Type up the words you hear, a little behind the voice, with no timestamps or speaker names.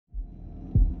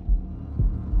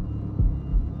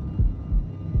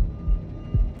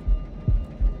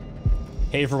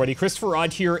Hey everybody,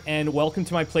 christopherodd here, and welcome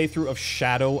to my playthrough of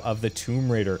Shadow of the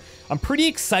Tomb Raider. I'm pretty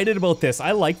excited about this.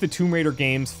 I like the Tomb Raider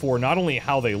games for not only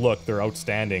how they look, they're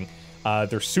outstanding,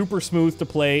 they're super smooth to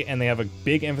play, and they have a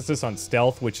big emphasis on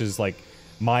stealth, which is like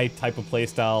my type of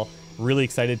playstyle. Really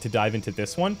excited to dive into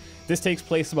this one. This takes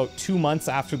place about 2 months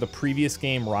after the previous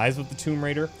game, Rise of the Tomb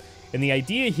Raider. And the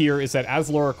idea here is that as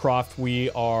Lara Croft, we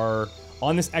are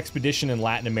on this expedition in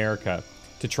Latin America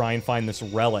to try and find this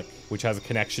relic, which has a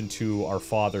connection to our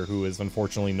father, who is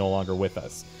unfortunately no longer with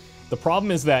us. The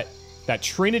problem is that that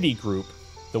Trinity group,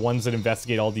 the ones that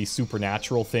investigate all these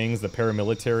supernatural things, the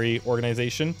paramilitary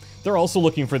organization, they're also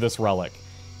looking for this relic.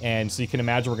 And so you can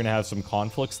imagine we're going to have some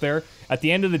conflicts there. At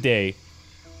the end of the day,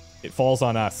 it falls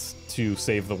on us to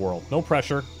save the world. No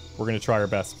pressure. We're going to try our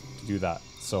best to do that.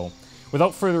 So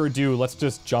without further ado, let's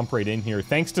just jump right in here.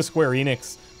 Thanks to Square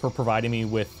Enix for providing me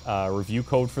with a review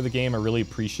code for the game. I really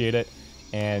appreciate it.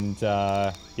 And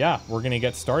yeah, we're going to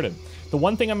get started. The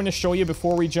one thing I'm going to show you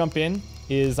before we jump in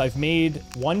is I've made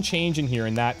one change in here,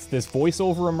 and that's this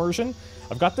voiceover immersion.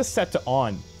 I've got this set to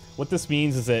on. What this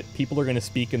means is that people are going to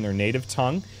speak in their native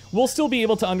tongue. We'll still be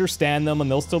able to understand them,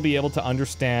 and they'll still be able to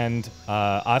understand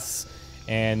us.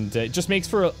 And it just makes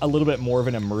for a little bit more of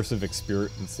an immersive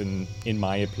experience, in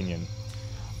my opinion.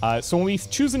 So when we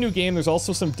choose a new game, there's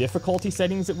also some difficulty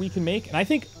settings that we can make. And I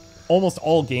think almost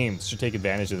all games should take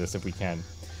advantage of this if we can.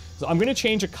 So I'm going to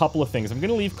change a couple of things. I'm going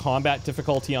to leave combat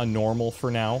difficulty on normal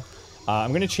for now. I'm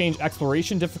going to change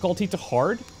exploration difficulty to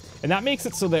hard. And that makes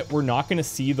it so that we're not going to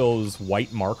see those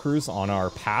white markers on our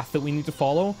path that we need to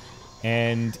follow.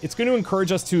 And it's going to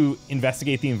encourage us to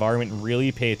investigate the environment and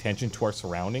really pay attention to our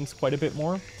surroundings quite a bit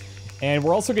more. And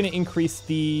we're also going to increase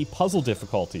the puzzle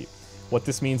difficulty. What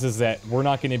this means is that we're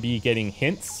not going to be getting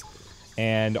hints,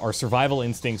 and our survival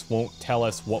instincts won't tell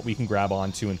us what we can grab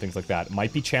onto and things like that. It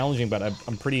might be challenging, but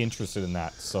I'm pretty interested in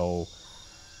that. So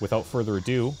without further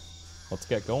ado, let's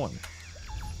get going.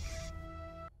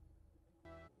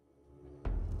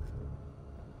 I'm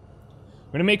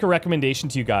going to make a recommendation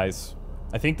to you guys.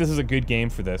 I think this is a good game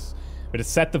for this, but it's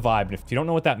set the vibe. And if you don't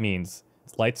know what that means,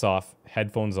 it's lights off,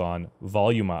 headphones on,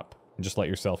 volume up, and just let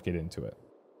yourself get into it.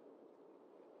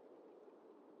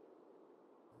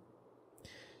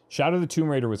 Shadow of the Tomb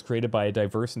Raider was created by a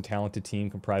diverse and talented team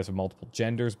comprised of multiple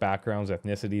genders, backgrounds,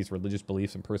 ethnicities, religious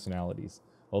beliefs, and personalities.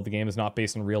 While the game is not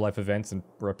based on real-life events and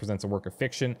represents a work of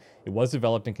fiction, it was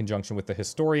developed in conjunction with the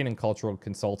historian and cultural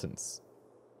consultants.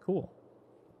 Cool.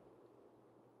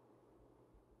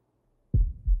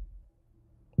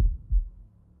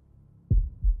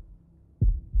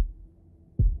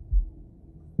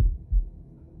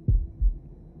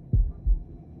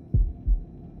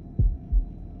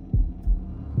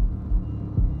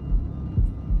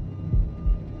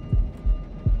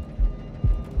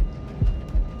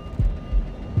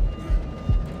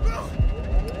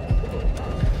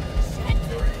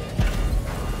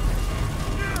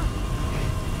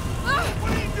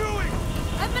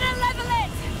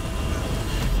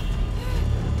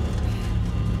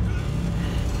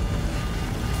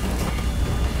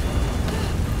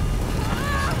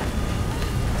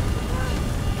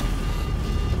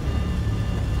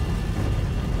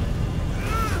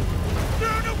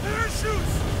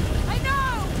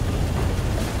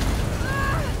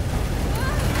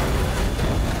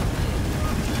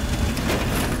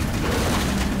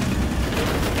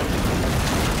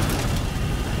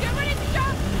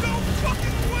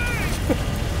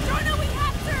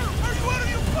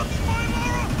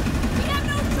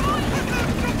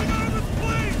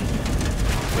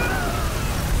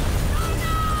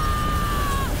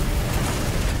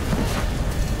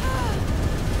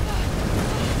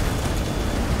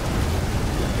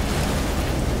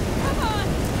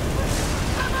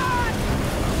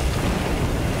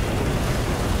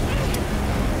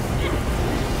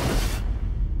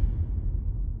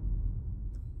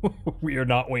 We are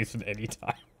not wasting any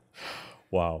time.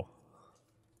 Wow.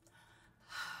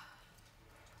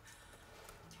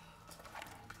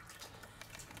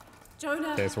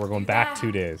 Jonah. Okay, so we're going back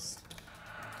 2 days.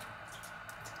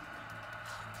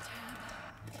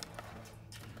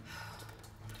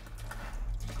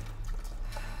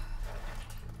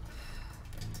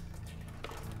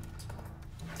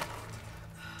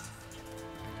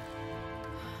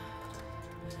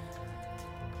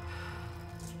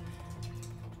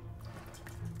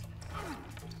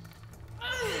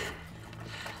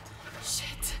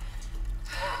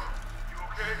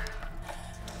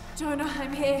 Jonah,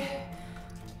 I'm here.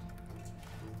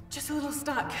 Just a little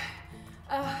stuck.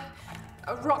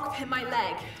 A rock hit my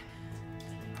leg.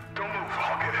 Don't move,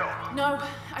 I'll get help. No,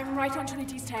 I'm right on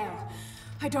Trinity's tail.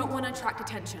 I don't want to attract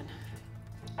attention.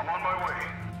 I'm on my way.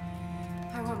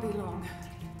 I won't be long.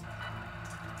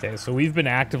 Okay, so we've been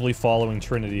actively following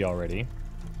Trinity already.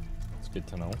 It's good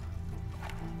to know.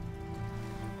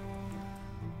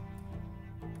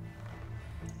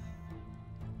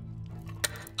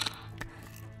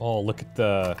 Oh, look at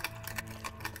the...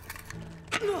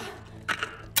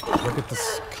 Look at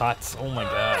the cuts. Oh my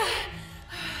god.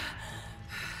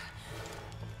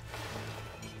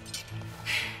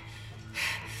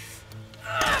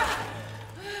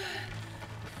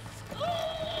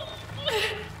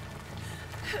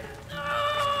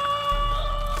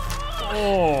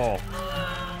 Oh.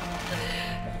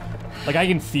 Like, I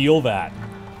can feel that.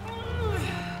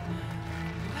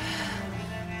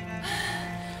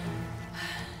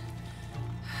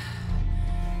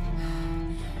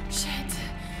 Shit.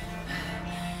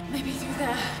 Maybe through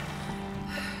there.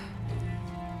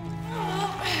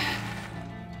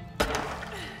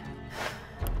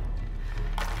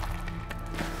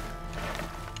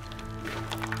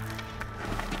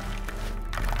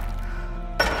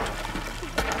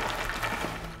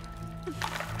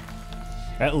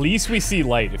 At least we see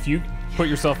light. If you put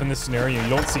yourself in this scenario and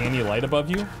you don't see any light above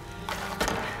you,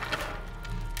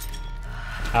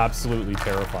 absolutely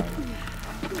terrifying.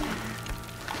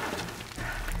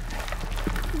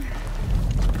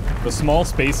 The small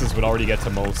spaces would already get to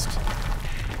most,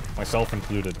 myself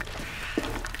included.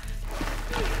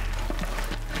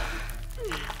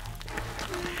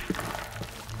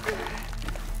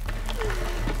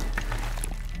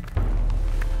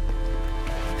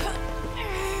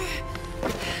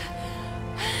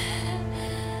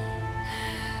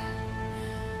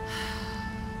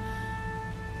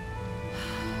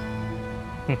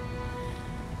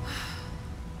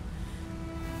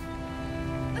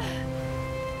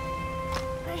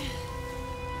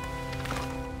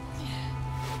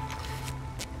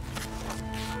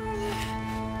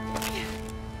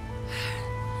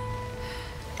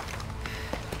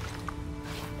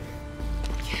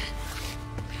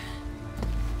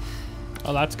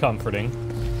 Oh, that's comforting.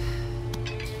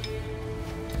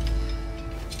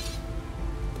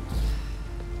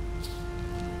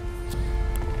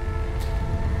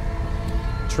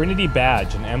 Trinity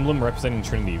badge, an emblem representing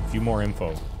Trinity. View more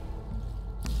info.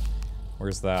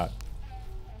 Where's that?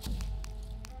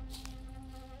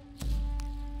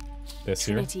 This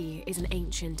here? Trinity is an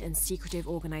ancient and secretive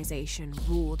organization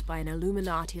ruled by an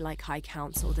Illuminati-like High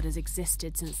Council that has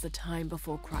existed since the time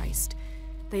before Christ.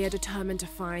 They are determined to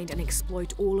find and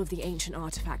exploit all of the ancient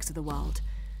artifacts of the world.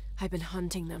 I've been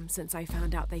hunting them since I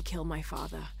found out they killed my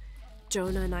father.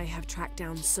 Jonah and I have tracked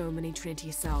down so many Trinity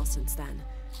cells since then,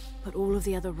 but all of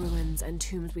the other ruins and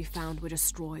tombs we found were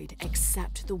destroyed,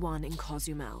 except the one in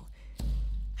Cozumel.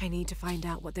 I need to find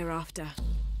out what they're after,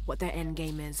 what their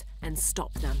endgame is, and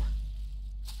stop them.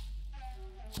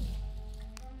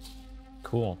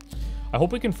 Cool. I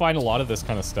hope we can find a lot of this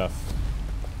kind of stuff.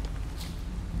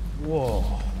 Whoa.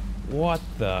 What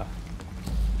the?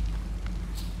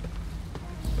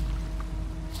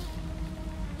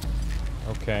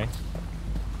 Okay.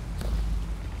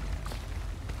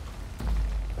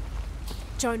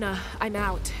 Jonah, I'm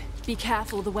out. Be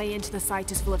careful, the way into the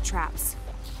site is full of traps.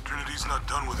 Trinity's not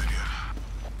done with it yet.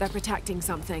 They're protecting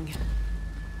something.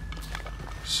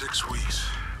 6 weeks,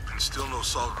 and still no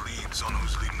solid leads on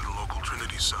who's leading the local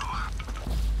Trinity cell.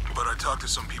 But I talked to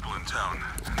some people in town,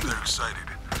 and they're excited.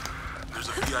 There's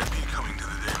a VIP coming to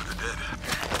the Day of the Dead.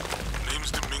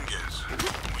 Name's Dominguez.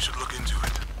 We should look into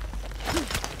it.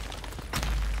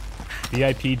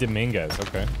 VIP Dominguez,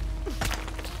 okay.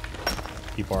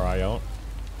 Keep our eye out.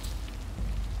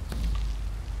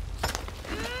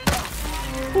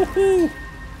 Woohoo!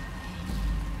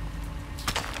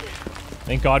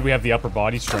 Thank God we have the upper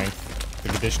body strength, the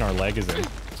condition our leg is in.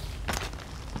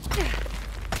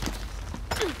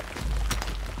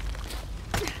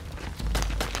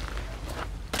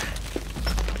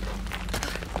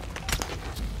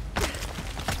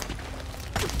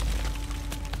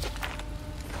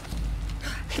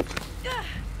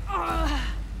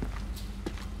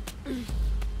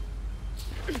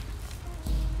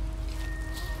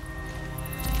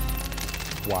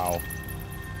 Wow.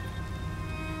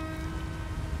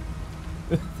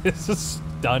 This is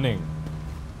stunning.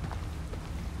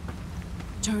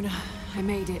 Jonah, I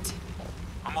made it.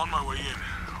 I'm on my way in.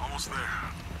 Almost there.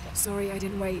 Sorry I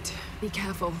didn't wait. Be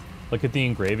careful. Look at the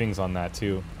engravings on that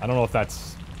too. I don't know if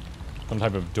that's some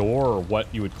type of door or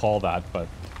what you would call that, but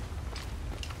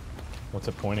what's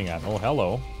it pointing at? Oh,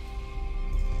 hello.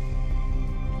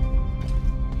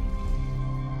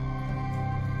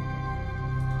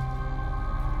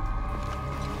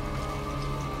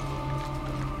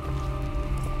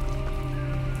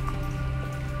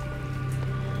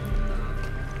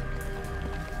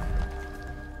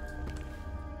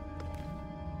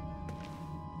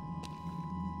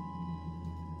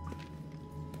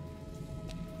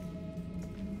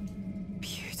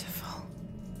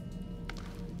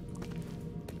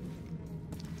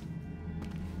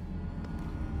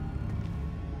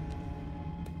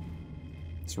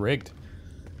 It's rigged.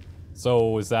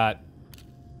 So is that...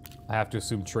 I have to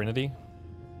assume Trinity?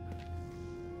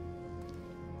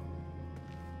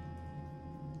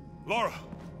 Laura!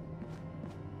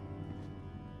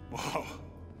 Wow.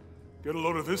 Get a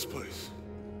load of this place.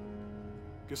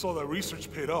 Guess all that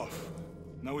research paid off.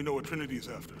 Now we know what Trinity is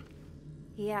after.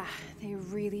 Yeah, they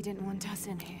really didn't want us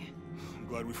in here. I'm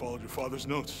glad we followed your father's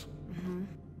notes. Mm-hmm.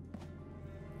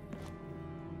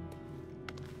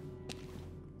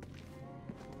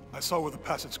 I saw where the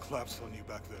passage collapsed on you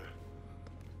back there.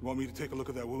 You want me to take a look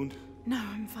at that wound? No,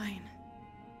 I'm fine.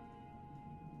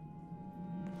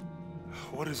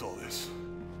 What is all this?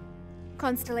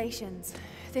 Constellations.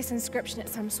 This inscription is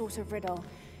some sort of riddle.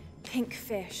 Pink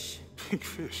fish. Pink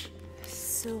fish?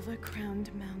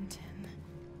 Silver-crowned mountain.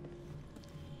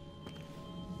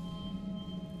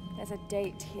 There's a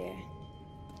date here.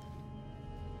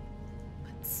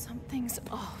 But something's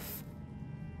off.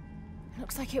 It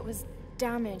looks like it was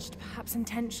damaged, perhaps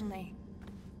intentionally.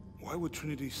 Why would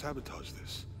Trinity sabotage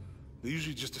this? They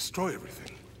usually just destroy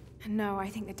everything. No, I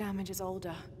think the damage is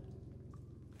older.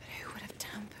 But who would have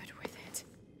tampered with it?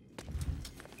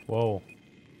 Whoa.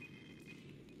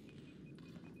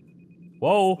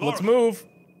 Whoa, Laura. let's move.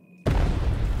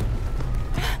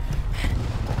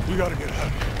 We gotta get out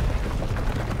of here.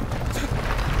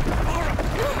 Laura!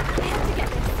 I have to get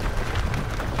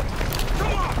this.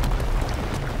 Come on!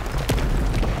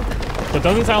 So it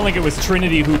doesn't sound like it was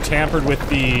Trinity who tampered with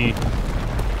the...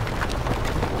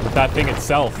 with that thing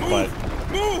itself, but...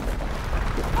 Move!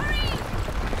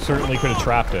 Certainly could have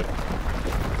trapped it.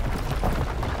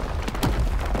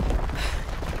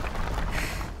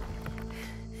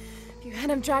 If you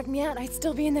hadn't dragged me out, I'd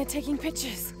still be in there taking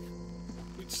pictures.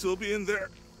 We'd still be in there.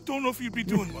 Don't know if you'd be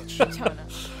doing much. Jonah.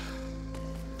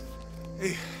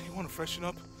 Hey, you want to freshen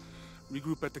up?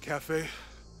 Regroup at the cafe?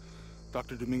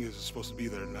 Dr. Dominguez is supposed to be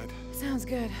there tonight. Sounds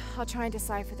good. I'll try and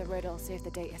decipher the riddle, see if the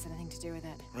date has anything to do with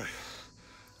it. Right.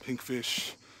 Pink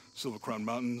fish, Silver Crown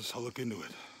Mountains, I'll look into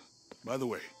it. By the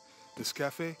way, this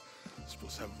cafe is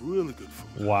supposed to have really good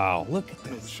food. Wow, look at I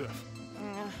know the this. chef.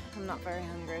 I'm not very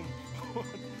hungry.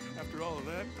 After all of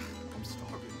that, I'm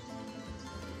starving.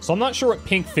 So I'm not sure what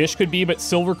Pink Fish could be, but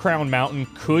Silver Crown Mountain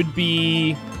could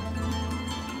be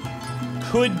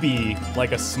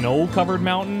like a snow-covered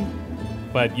mountain.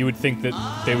 But you would think that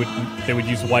they would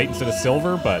use white instead of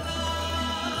silver, but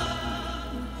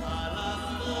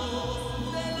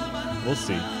we'll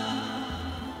see.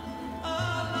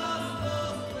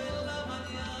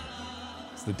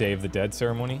 It's the Day of the Dead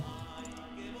ceremony.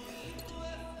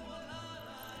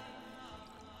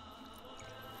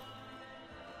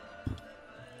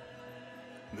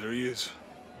 There he is.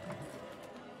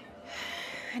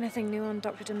 Anything new on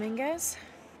Dr. Dominguez?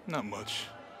 Not much.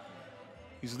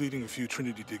 He's leading a few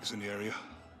Trinity digs in the area.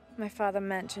 My father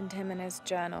mentioned him in his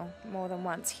journal more than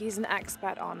once. He's an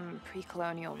expert on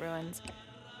pre-colonial ruins.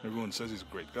 Everyone says he's a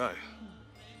great guy.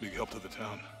 Big help to the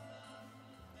town.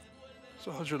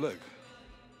 So how's your leg?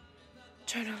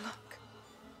 Jonah, look.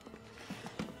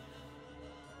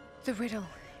 The riddle.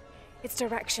 Its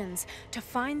directions. To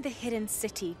find the hidden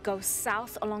city, go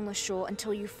south along the shore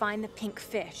until you find the pink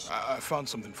fish. I found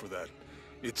something for that.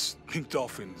 It's pink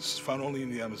dolphins, found only in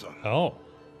the Amazon. Oh.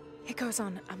 It goes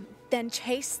on. Then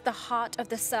chase the heart of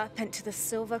the serpent to the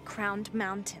silver-crowned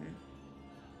mountain.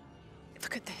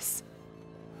 Look at this.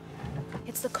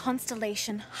 It's the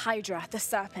constellation Hydra, the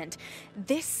serpent.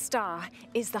 This star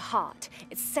is the heart.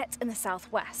 It's set in the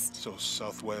southwest. So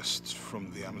southwest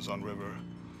from the Amazon River.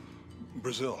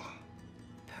 Brazil.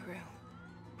 Peru.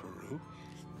 Peru?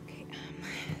 Okay,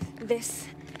 this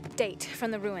date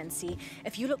from the ruins, see?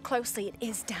 If you look closely, it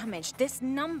is damaged. This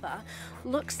number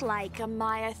looks like a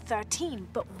Maya 13,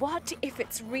 but what if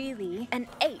it's really an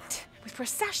 8? With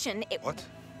precession, it... What?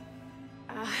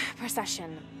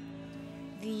 Precession.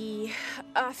 The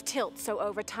Earth tilts, so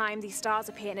over time, these stars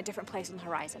appear in a different place on the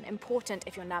horizon. Important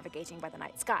if you're navigating by the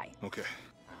night sky. Okay.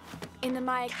 In the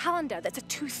Maya calendar, that's a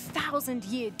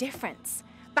 2,000-year difference.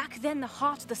 Back then, the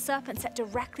heart of the serpent set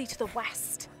directly to the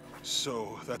west.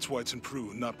 So that's why it's in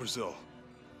Peru, not Brazil.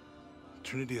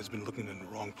 Trinity has been looking in the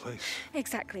wrong place.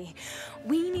 Exactly.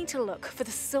 We need to look for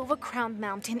the silver-crowned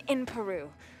mountain in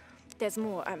Peru. There's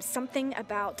more. Something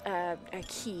about a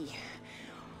key.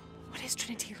 What is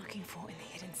Trinity looking for in the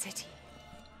hidden city?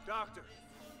 Doctor,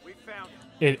 we found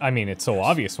it. I mean, it's so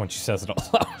obvious when she says it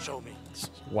all out. Show me.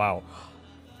 Wow.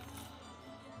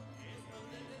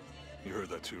 You heard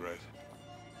that too, right?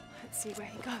 Let's see where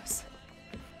he goes.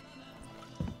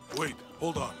 Wait,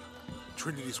 hold on.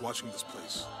 Trinity's watching this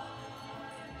place.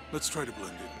 Let's try to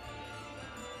blend in.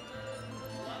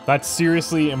 That's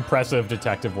seriously impressive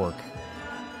detective work.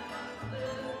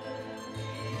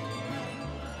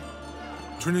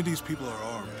 Trinity's people are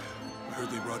armed. I heard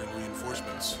they brought in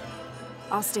reinforcements.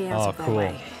 I'll stay out of their cool.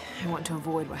 way. I want to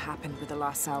avoid what happened with the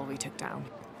last cell we took down.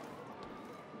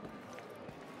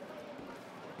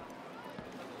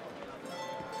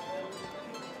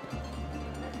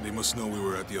 They must know we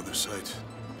were at the other site.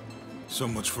 So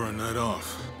much for a night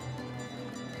off.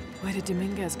 Where did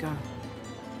Dominguez go?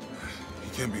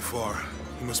 He can't be far.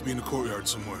 He must be in the courtyard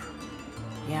somewhere.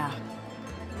 Yeah,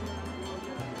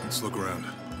 Let's look around.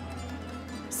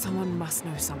 someone must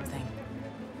know something.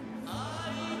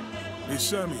 Hey,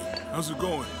 Sammy, how's it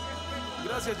going?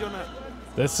 Gracias, Jonah.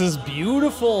 This is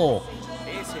beautiful.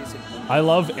 I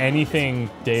love anything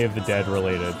Day of the Dead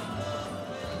related.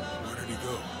 Where did he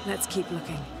go? Let's keep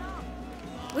looking.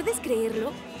 ¿Puedes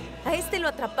creerlo? A este lo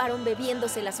atraparon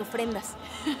bebiéndose las ofrendas.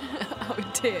 Oh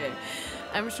dear.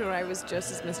 I'm sure I was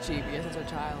just as mischievous as a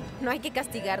child. No hay que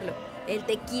castigarlo. El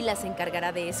tequila se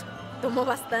encargará de eso. Tomó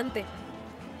bastante.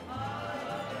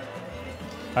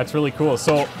 That's really cool.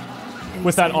 So,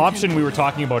 with that option we were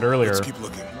talking about earlier, Let's keep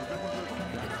looking.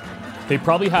 they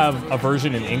probably have a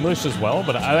version in English as well,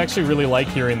 but I actually really like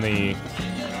hearing the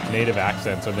native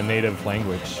accents or the native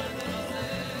language.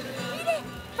 ¡Mire!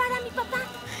 ¡Para mi papá!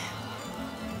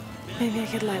 Maybe I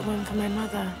could light one for my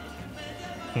mother.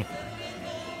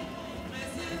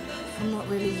 I'm not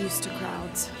really used to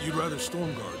crowds. You'd rather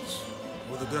storm guards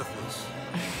or the deathless?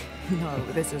 No,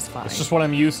 this is fine. It's just what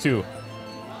I'm used to.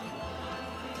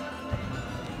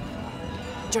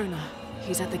 Jonah,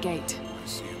 he's at the gate. I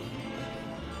see him.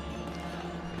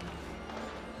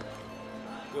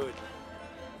 Good.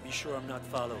 Be sure I'm not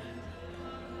followed.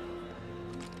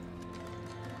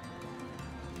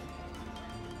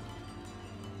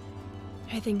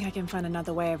 I think I can find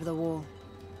another way over the wall.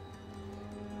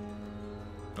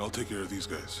 I'll take care of these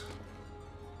guys.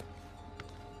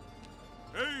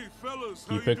 Hey, fellas,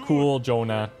 how Keep you it doing? cool,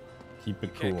 Jonah. Keep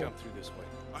it Can't cool. come through this way.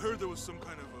 I heard there was some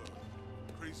kind of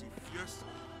a crazy fiesta,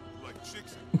 like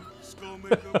chicks and skull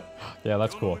makeup. Yeah,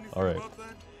 that's Don't know cool. anything All right. about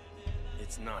that?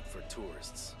 It's not for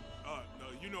tourists. No,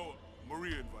 you know,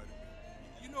 Maria invited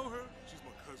me. You know her? She's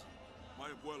my cousin. My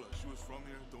abuela, she was from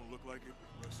here. Don't look like it,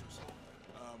 but rest her soul.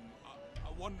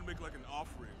 I wanted to make like an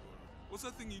offering. What's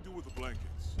that thing you do with the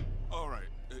blankets? All right,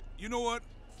 you know what?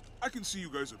 I can see you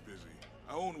guys are busy.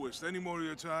 I won't waste any more of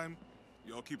your time.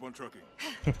 Y'all keep on trucking.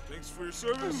 Thanks for your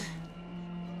service.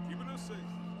 Keeping us safe.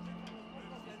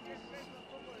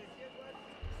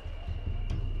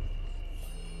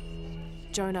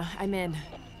 Jonah, I'm in.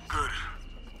 Good.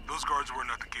 Those guards weren't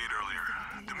at the gate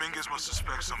earlier. Dominguez must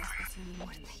suspect something.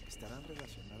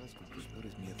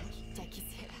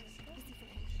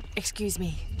 Excuse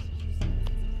me.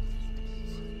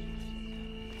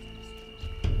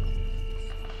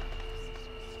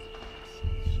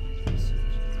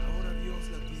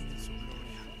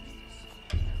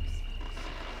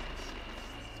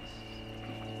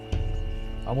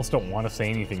 I almost don't want to say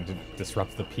anything to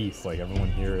disrupt the peace. Like,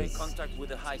 everyone here Make is... contact with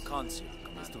the High Consul,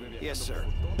 Commander. Yes, sir.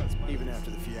 Even after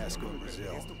the fiasco in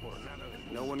Brazil.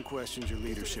 No one questions your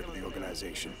leadership of the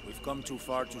organization. We've come too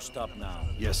far to stop now.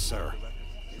 Yes, sir.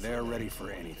 They're ready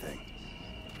for anything.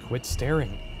 Quit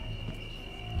staring.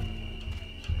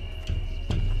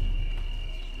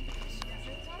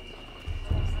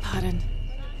 Pardon.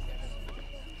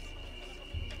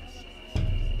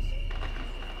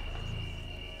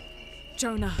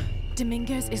 Jonah,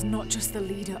 Dominguez is not just the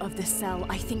leader of this cell.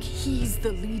 I think he's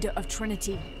the leader of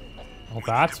Trinity. Well,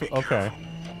 that's... okay.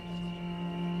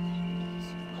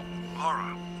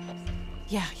 Lara,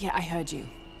 Yeah, I heard you.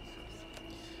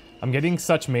 I'm getting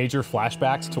such major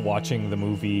flashbacks to watching the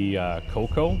movie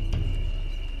Coco.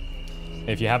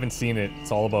 If you haven't seen it,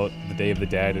 it's all about the Day of the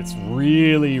Dead. It's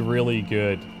really, really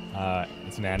good.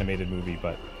 It's an animated movie,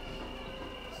 but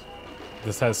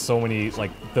this has so many,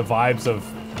 like, the vibes of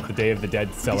the Day of the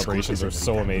Dead celebrations are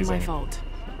so amazing. My fault.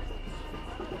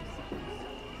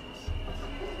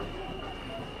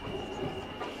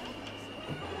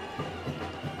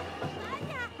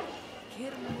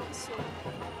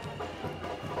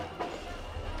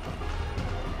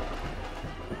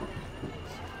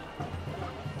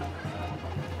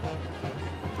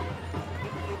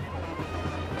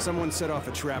 Someone set off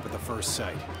a trap at the first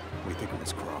site. We think it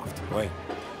was Croft. Wait.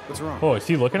 What's wrong? Oh, is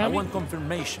he looking I at me? want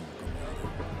confirmation,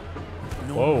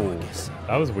 Commander. No, Whoa, I guess.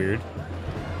 that was weird.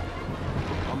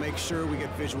 I'll make sure we get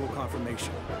visual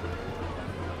confirmation.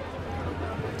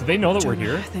 Do they know that we're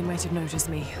Jonah, here? They might have noticed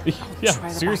me. Yeah, I'll try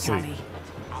the seriously. back alley.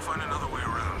 I'll find another way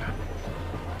around.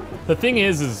 The thing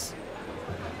is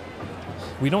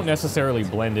we don't necessarily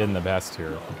blend in the best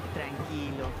here.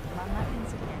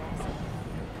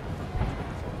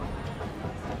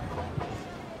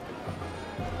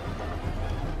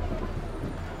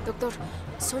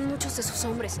 Señor, son muchos de sus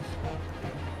hombres.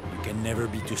 You can never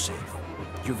be too safe.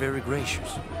 You're very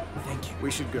gracious. Thank you.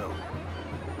 We should go.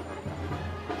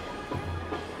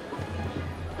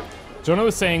 Jonah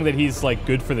was saying that he's, like,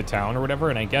 good for the town or whatever,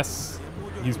 and I guess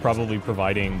he's probably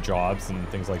providing jobs and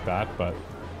things like that, but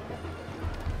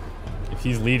if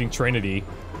he's leading Trinity,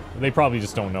 they probably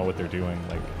just don't know what they're doing,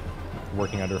 like,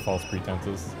 working under false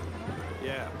pretenses.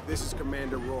 Yeah, this is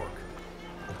Commander Rourke.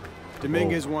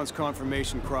 Dominguez wants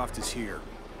confirmation Croft is here.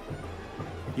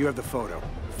 You have the photo.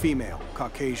 Female,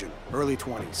 Caucasian, early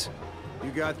 20s.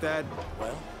 You got that?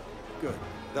 Well, Good.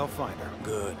 They'll find her.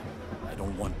 good. I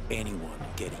don't want anyone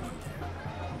getting in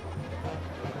there.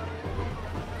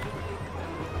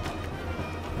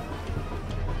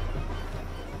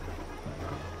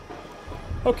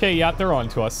 Okay, yeah, they're on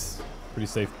to us. Pretty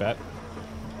safe bet.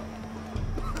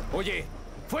 Oye,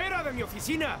 fuera de mi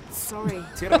oficina. Sorry.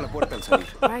 Cierra la puerta al salir.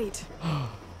 Right.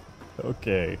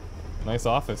 Okay. Nice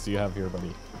office you have here,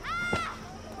 buddy.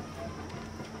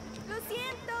 ¡Lo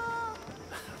siento!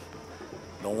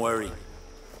 Don't worry.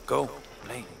 Go,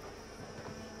 play.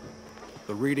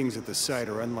 The readings at the site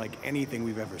are unlike anything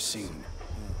we've ever seen.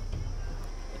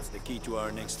 It's the key to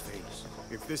our next phase.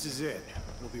 If this is it,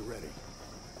 we'll be ready.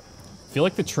 I feel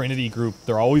like the Trinity group,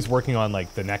 they're always working on,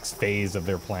 like, the next phase of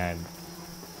their plan.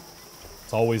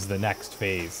 It's always the next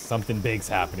phase. Something big's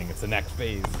happening. It's the next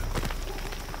phase.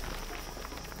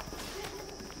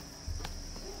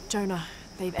 Jonah,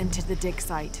 they've entered the dig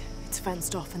site. It's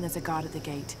fenced off and there's a guard at the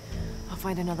gate. I'll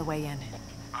find another way in.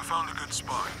 I found a good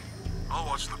spot. I'll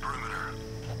watch the perimeter.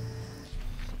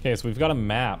 Okay, so we've got a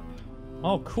map.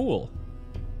 Oh, cool.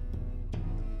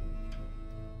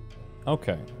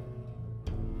 Okay.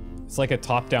 It's like a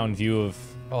top-down view of...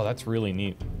 Oh, that's really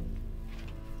neat.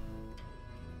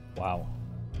 Wow.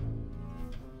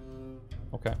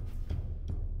 Okay.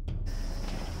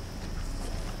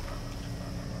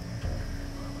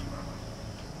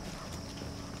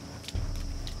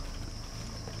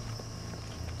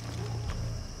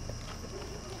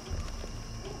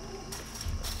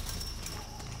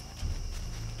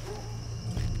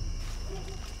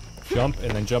 Jump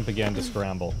and then jump again to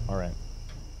scramble. All right.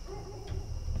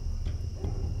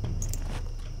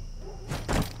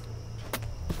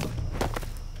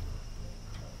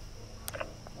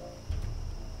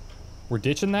 We're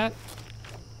ditching that?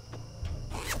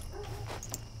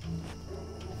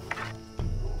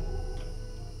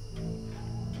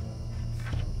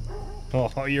 Oh,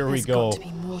 here we go. There's got to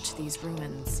be more to these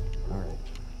ruins. All right.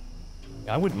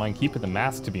 I wouldn't mind keeping the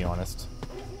mask, to be honest.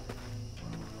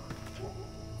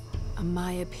 A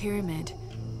Maya pyramid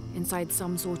inside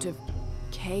some sort of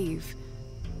cave.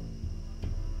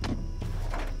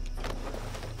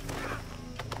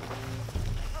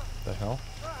 The hell?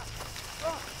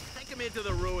 Take him into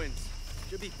the ruins.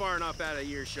 Should be far enough out of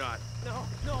earshot. No,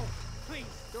 no, please,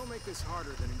 don't make this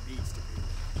harder than it needs to be.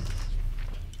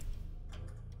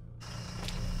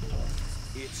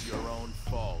 It's your own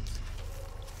fault.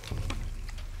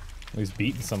 He's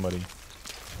beating somebody.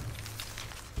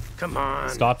 Come on.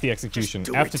 Stop the execution.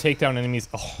 do Have it. to take down enemies.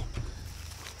 Oh.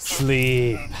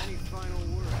 Sleep. Any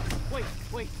final words?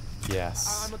 Wait.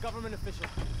 Yes. I'm a government official.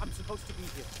 I'm supposed to be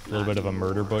here. A little bit of a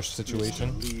murder bush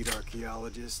situation. Lead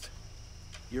archaeologist.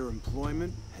 Your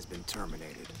employment has been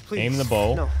terminated. Aim the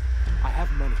bow. No, I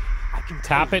have money. I can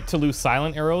Tap it to loose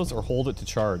silent arrows or hold it to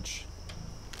charge.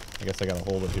 I guess I gotta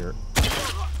hold it here.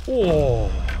 Oh.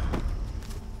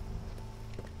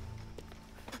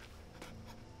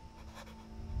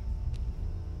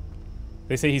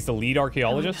 They say he's the lead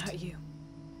archaeologist. I won't hurt you.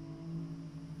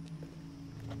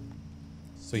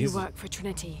 So You he's work for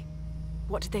Trinity.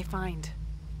 What did they find?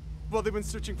 Well, they've been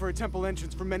searching for a temple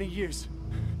entrance for many years.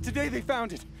 Today they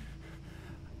found it.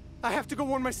 I have to go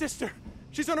warn my sister.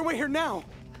 She's on her way here now.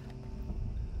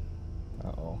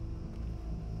 Uh-oh.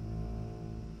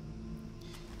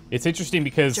 It's interesting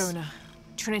because Jonah,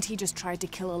 Trinity just tried to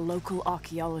kill a local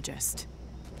archaeologist.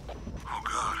 Oh,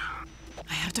 God.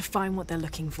 I have to find what they're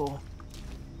looking for.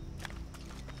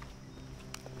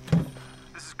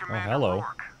 This is Oh, Commander hello.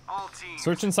 Rourke. All teams,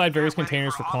 Search inside various get ready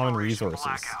containers for common Operational resources.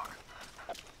 Blackout.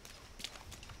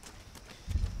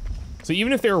 So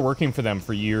even if they were working for them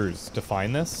for years to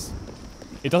find this,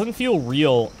 it doesn't feel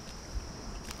real.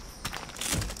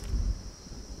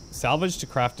 Salvage to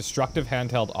craft destructive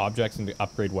handheld objects and to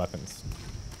upgrade weapons.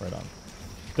 Right on.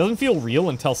 Doesn't feel real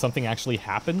until something actually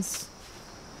happens.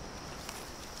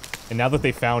 And now that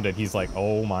they found it, he's like,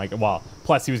 oh my god. Well,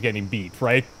 plus he was getting beat,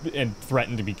 right? And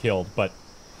threatened to be killed. But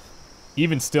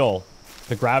even still,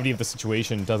 the gravity of the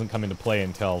situation doesn't come into play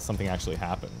until something actually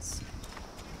happens.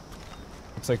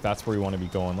 Looks like that's where we want to be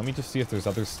going. Let me just see if there's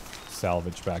other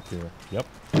salvage back here. Yep.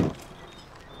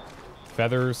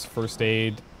 Feathers, first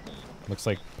aid. Looks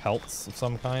like pelts of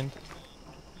some kind.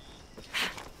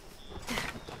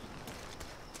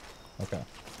 Okay.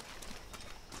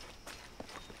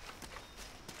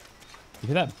 You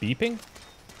hear that beeping?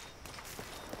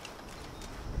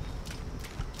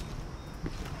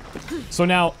 So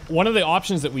now, one of the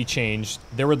options that we changed,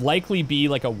 there would likely be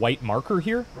like a white marker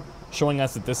here, showing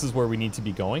us that this is where we need to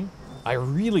be going. I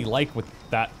really like with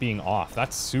that being off.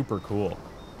 That's super cool.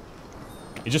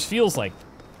 It just feels like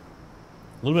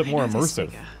a little bit more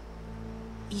immersive.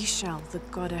 Ishel, the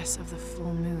goddess of the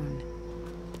full moon.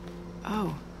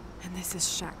 Oh, and this is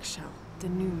Shakshel, the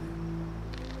new moon.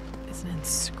 It's an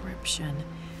inscription.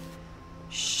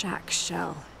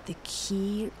 Shakshel, the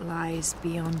key lies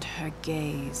beyond her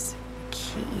gaze. The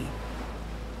key.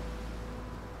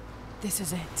 This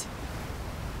is it.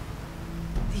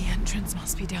 The entrance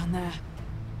must be down there.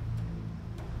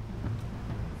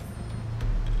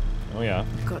 Oh yeah.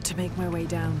 Got to make my way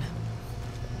down.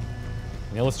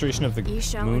 An illustration of the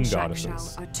Ishel moon and goddesses.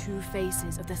 Shakshel are two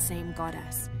faces of the same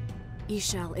goddess.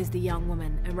 Ishel is the young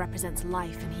woman and represents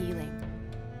life and healing.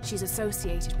 She's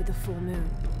associated with the full moon.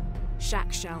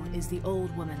 Shakshel is the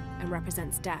old woman and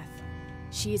represents death.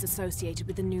 She is associated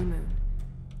with the new moon.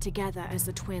 Together as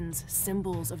the twins,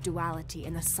 symbols of duality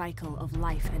in the cycle of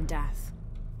life and death.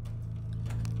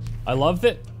 I love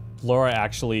that Laura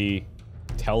actually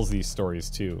tells these stories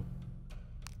too.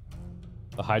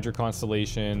 The Hydra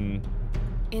constellation.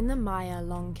 In the Maya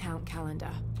long count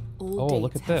calendar, all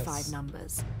look dates at have this. 5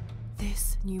 numbers.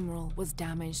 This numeral was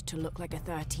damaged to look like a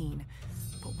 13.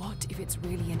 But what if it's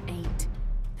really an 8?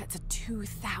 That's a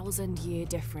 2,000-year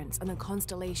difference, and the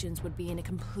constellations would be in a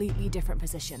completely different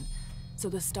position. So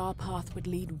the star path would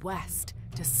lead west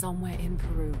to somewhere in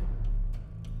Peru.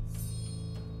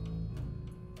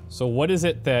 So what is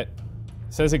it that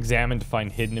says examine to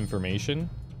find hidden information?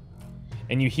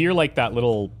 And you hear like that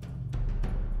little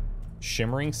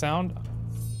shimmering sound.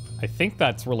 I think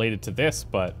that's related to this,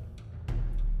 but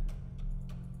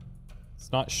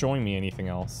it's not showing me anything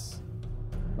else.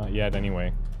 Not yet,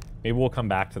 anyway. Maybe we'll come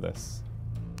back to this.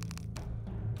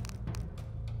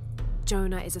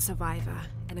 Jonah is a survivor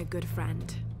and a good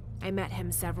friend. I met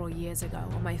him several years ago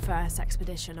on my first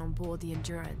expedition on board the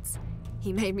Endurance.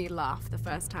 He made me laugh the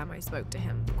first time I spoke to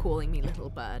him, calling me Little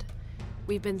Bird.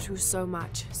 We've been through so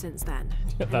much since then.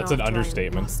 That's an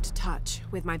understatement. I lost touch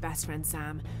with my best friend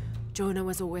Sam. Jonah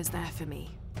was always there for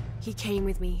me. He came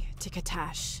with me to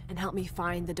Katesh and helped me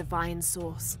find the divine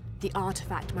source, the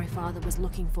artifact my father was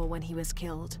looking for when he was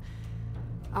killed.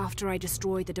 After I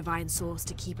destroyed the divine source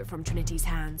to keep it from Trinity's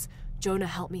hands, Jonah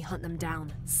helped me hunt them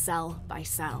down, cell by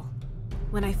cell.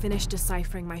 When I finished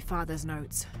deciphering my father's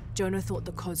notes, Jonah thought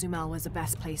that Cozumel was the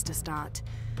best place to start.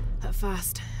 At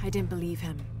first, I didn't believe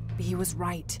him, but he was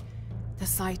right. The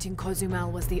site in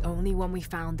Cozumel was the only one we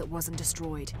found that wasn't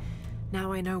destroyed.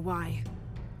 Now I know why.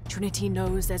 Trinity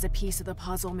knows there's a piece of the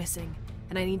puzzle missing,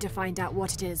 and I need to find out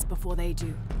what it is before they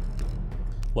do.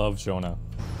 Love Jonah.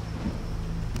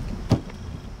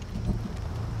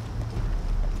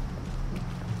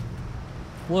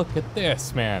 Look at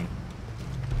this, man.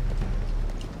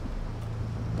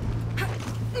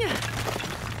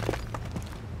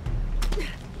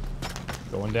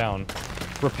 Going down.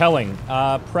 Rappelling.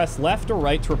 Press left or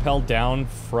right to rappel down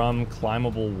from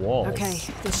climbable walls. Okay,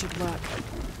 this should work.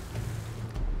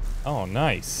 Oh,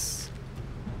 nice.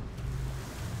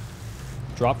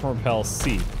 Drop from rappel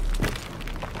C.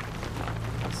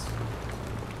 It's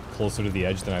closer to the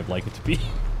edge than I'd like it to be.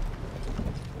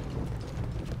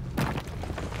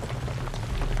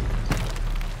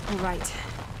 All right.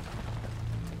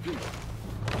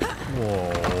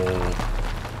 Whoa.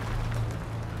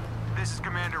 This is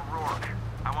Commander Rourke.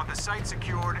 I want the site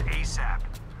secured ASAP.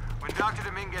 When Dr.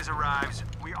 Dominguez arrives,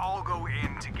 we all go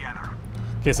in together.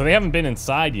 Okay, so they haven't been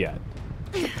inside yet.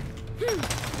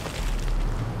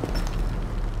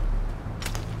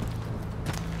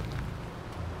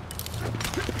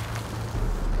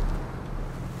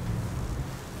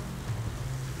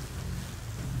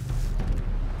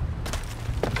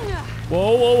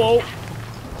 Whoa, whoa, whoa.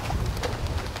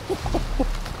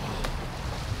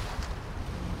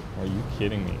 Are you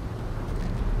kidding me?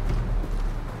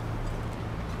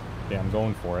 Okay, I'm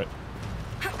going for it.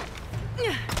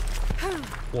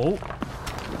 Whoa.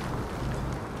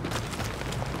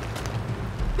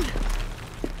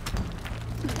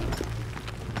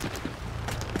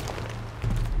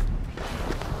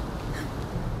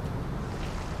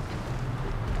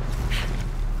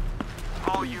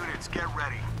 All units, get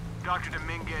ready. Dr.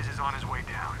 Dominguez is on his way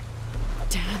down.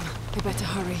 Damn, I better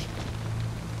hurry.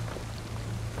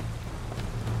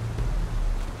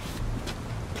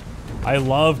 I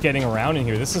love getting around in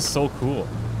here. This is so cool.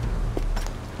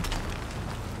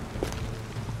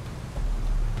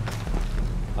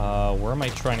 Where am I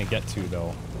trying to get to,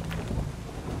 though?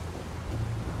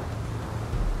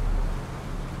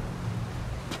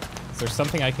 Is there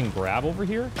something I can grab over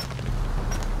here?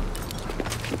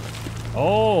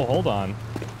 Oh, hold on.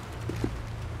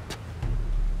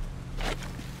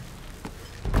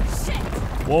 Shit.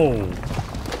 Whoa.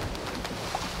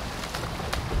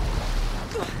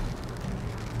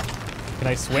 Can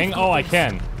I swing? Oh, I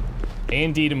can. A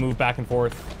and D to move back and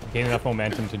forth. Gain enough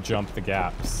momentum to jump the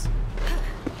gaps.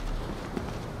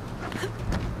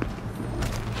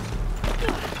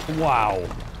 Wow.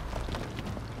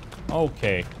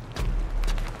 Okay.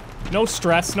 No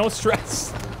stress, no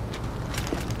stress.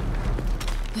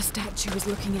 The statue was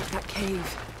looking at that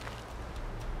cave.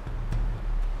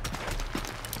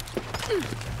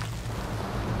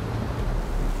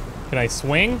 Can I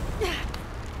swing?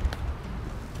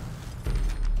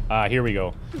 Here we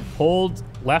go. Hold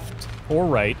left or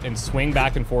right and swing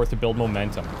back and forth to build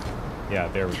momentum. Yeah,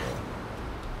 there we go.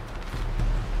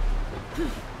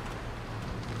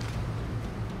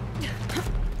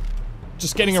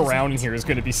 Just getting around in here is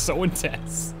going to be so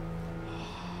intense.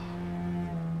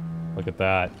 Look at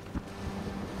that.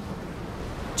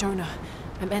 Jonah,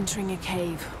 I'm entering a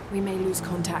cave. We may lose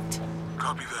contact.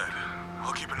 Copy that.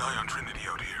 I'll keep an eye on Trinity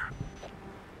out here.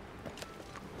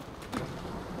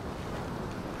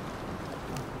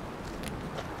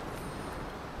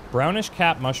 Brownish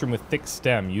cap mushroom with thick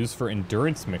stem used for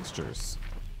endurance mixtures.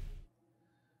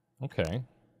 Okay.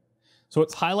 So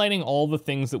it's highlighting all the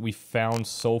things that we found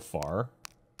so far.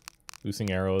 Loosing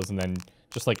arrows and then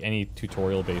just like any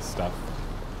tutorial-based stuff.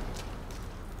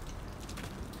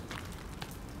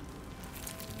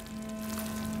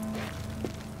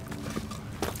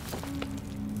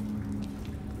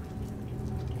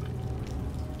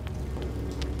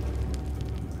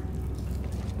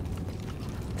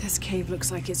 This cave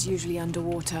looks like it's usually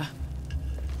underwater.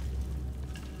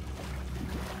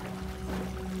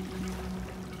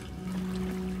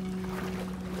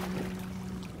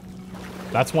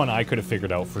 That's one I could have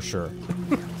figured out for sure.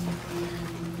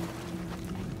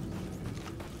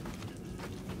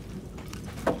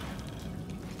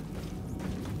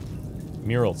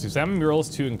 Murals. Examine murals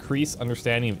to increase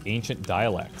understanding of ancient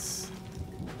dialects.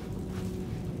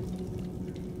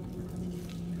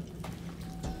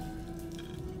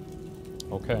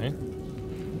 Okay.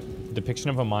 Depiction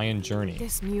of a Mayan journey.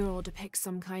 This mural depicts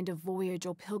some kind of voyage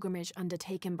or pilgrimage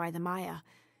undertaken by the Maya.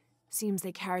 Seems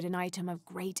they carried an item of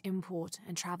great import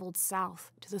and traveled south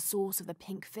to the source of the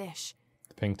pink fish.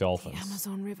 The pink dolphins. The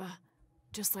Amazon River,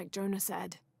 just like Jonah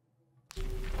said.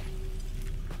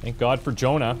 Thank God for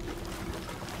Jonah.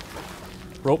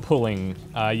 Rope pulling.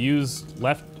 Use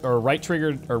left or right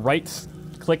trigger or right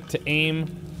click to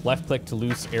aim, left click to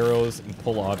loose arrows and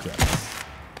pull objects.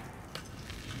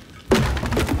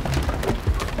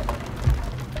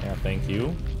 Yeah, thank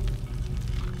you.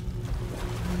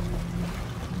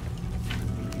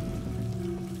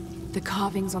 The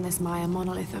carvings on this Maya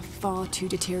monolith are far too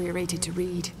deteriorated to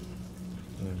read.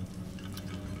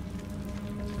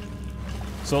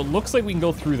 So it looks like we can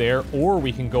go through there, or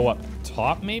we can go up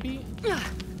top, maybe?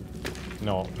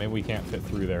 No, maybe we can't fit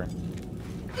through there.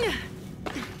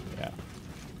 Yeah.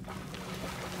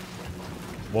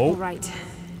 Whoa. All right.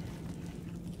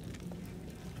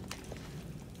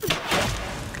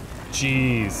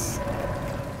 Jeez.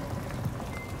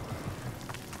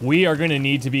 We are going to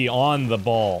need to be on the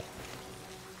ball.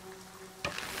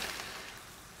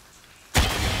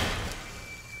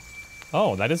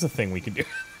 Oh, that is a thing we can do.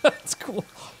 That's cool.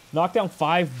 Knock down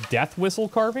 5 death whistle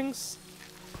carvings?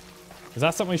 Is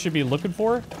that something we should be looking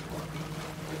for?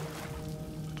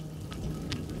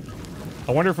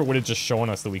 I wonder if it would have just shown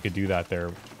us that we could do that there.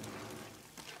 It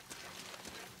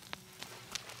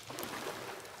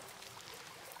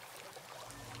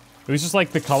was just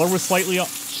like the color was slightly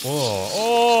off.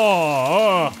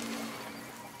 Oh.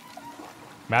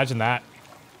 Imagine that.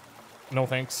 No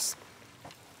thanks.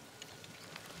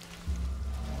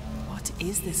 What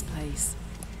is this place?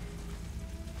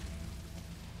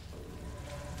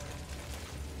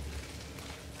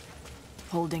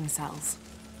 Holding cells.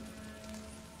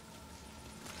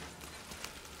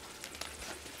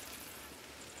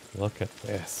 Look at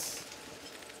this.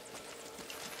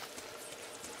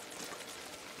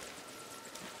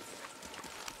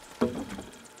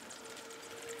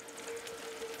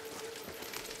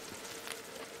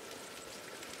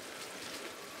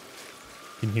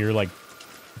 You can hear, like,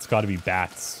 it's got to be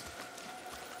bats.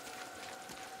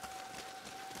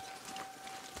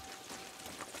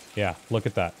 Yeah, look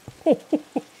at that.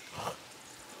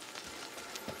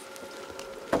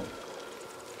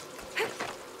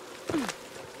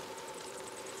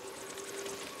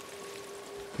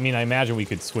 I mean, I imagine we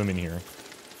could swim in here.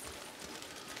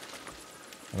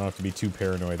 I don't have to be too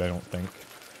paranoid, I don't think.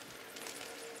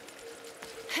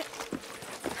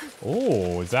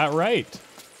 Oh, is that right?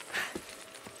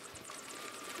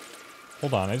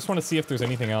 Hold on, I just want to see if there's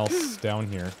anything else down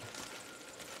here.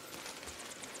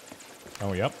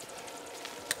 Oh, yep.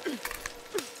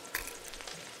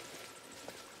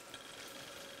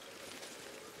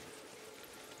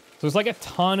 So there's like a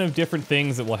ton of different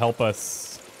things that will help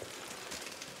us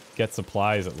get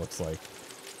supplies, it looks like.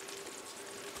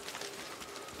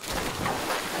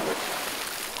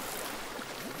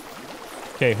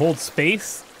 Okay, hold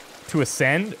space to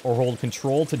ascend or hold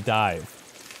control to dive.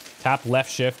 Tap left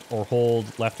shift or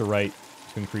hold left or right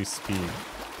to increase speed.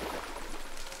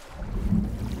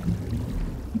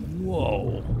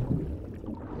 Whoa.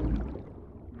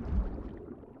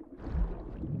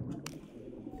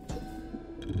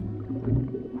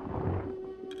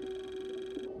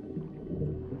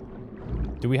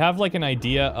 Do we have like an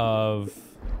idea of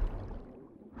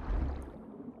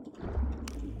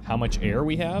how much air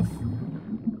we have?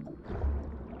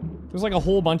 There's like a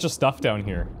whole bunch of stuff down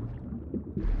here.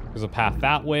 There's a path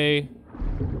that way.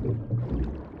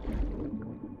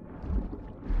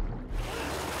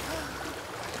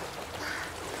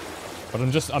 But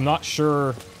I'm not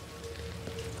sure.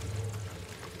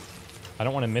 I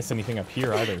don't want to miss anything up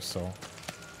here either, so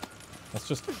let's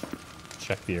just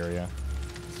check the area.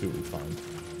 See what we find.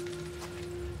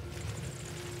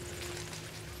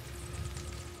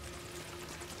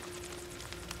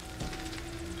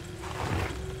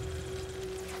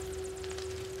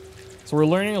 So we're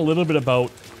learning a little bit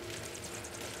about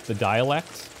the dialect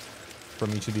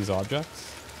from each of these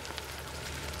objects.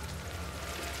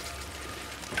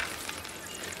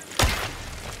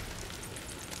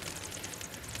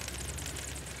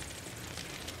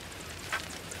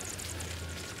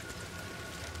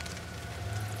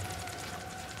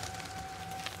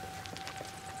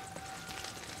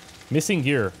 Missing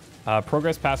gear.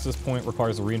 Progress past this point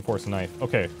requires a reinforced knife.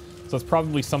 Okay, so it's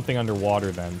probably something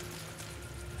underwater then.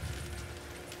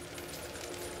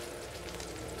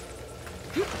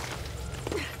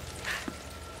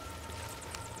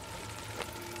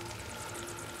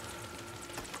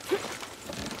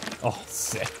 Oh,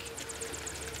 sick.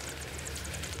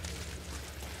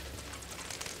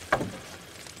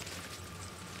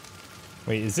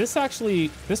 Wait, is this actually...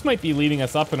 This might be leading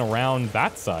us up and around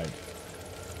that side.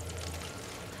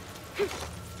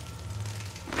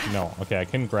 No, okay, I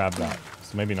couldn't grab that.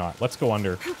 So maybe not. Let's go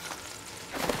under.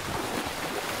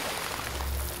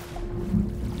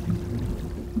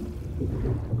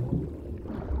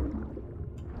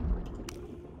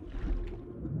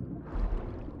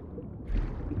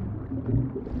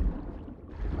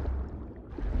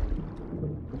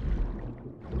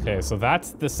 Okay, so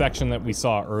that's the section that we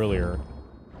saw earlier,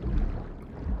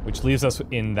 which leaves us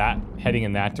in that, heading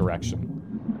in that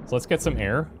direction. So let's get some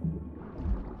air.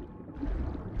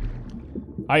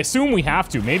 I assume we have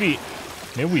to. Maybe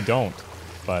we don't,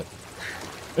 but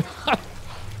I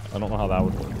don't know how that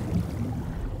would work.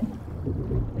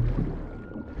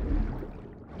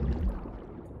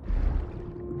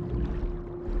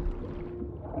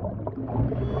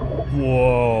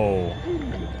 Whoa.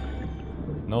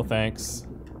 No thanks.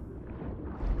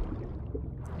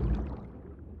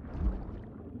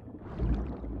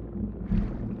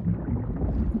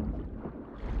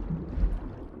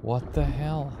 What the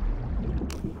hell?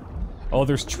 Oh,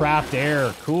 there's trapped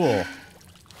air. Cool.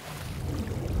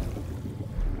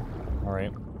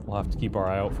 Alright, we'll have to keep our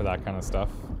eye out for that kind of stuff.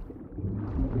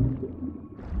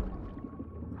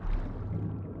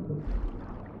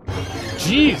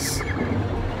 Jeez!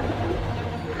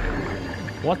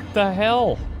 What the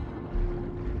hell?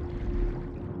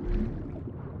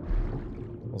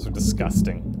 Those are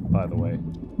disgusting, by the way.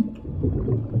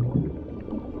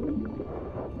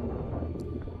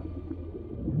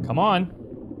 Come on.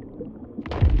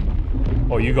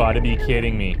 Oh, you gotta be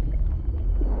kidding me.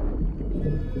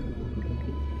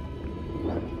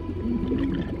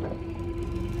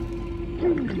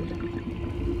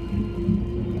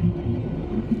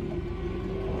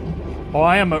 Oh,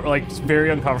 I am, like, very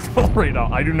uncomfortable right now.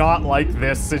 I do not like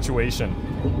this situation.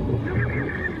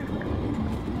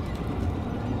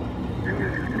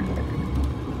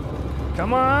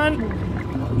 Come on!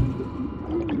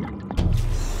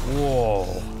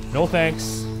 Whoa. No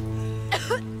thanks.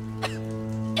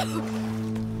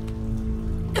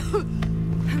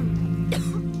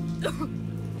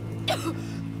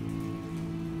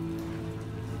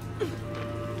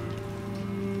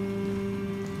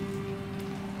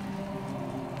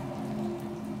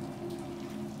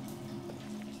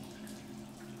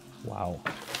 Wow.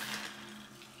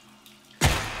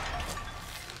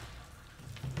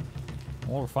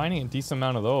 Well, we're finding a decent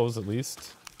amount of those, at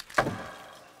least.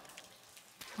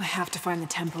 I have to find the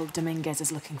temple Dominguez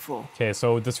is looking for. Okay,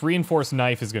 so this reinforced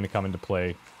knife is going to come into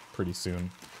play pretty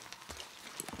soon.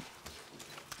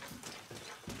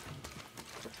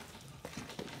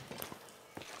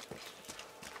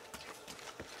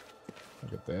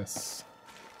 Look at this.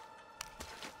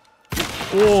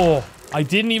 Oh, I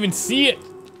didn't even see it.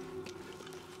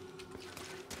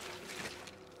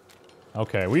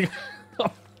 Okay, we...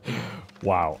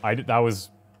 Wow, that was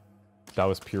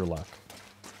pure luck.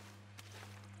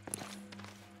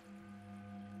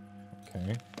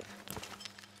 Okay.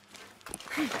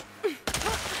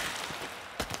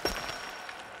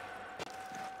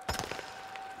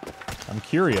 I'm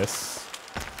curious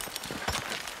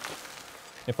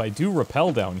if I do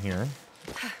rappel down here,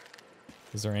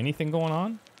 is there anything going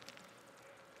on?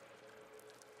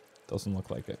 Doesn't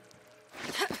look like it.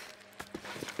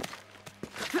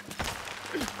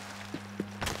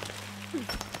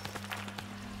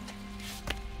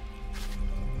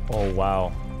 Oh,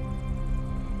 wow.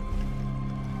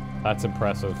 That's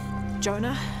impressive.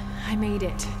 Jonah, I made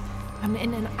it. I'm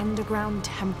in an underground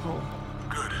temple.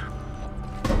 Good.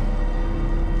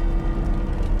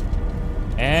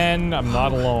 And I'm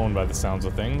not alone by the sounds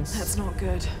of things. That's not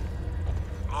good.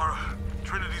 Lara,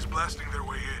 Trinity's blasting their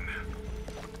way in.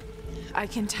 I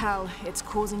can tell. It's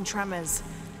causing tremors.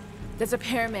 There's a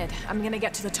pyramid. I'm gonna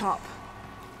get to the top.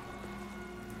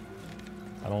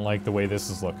 I don't like the way this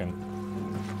is looking.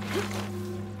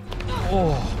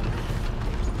 Oh.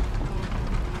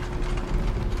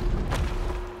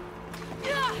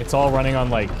 It's all running on,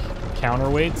 like,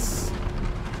 counterweights.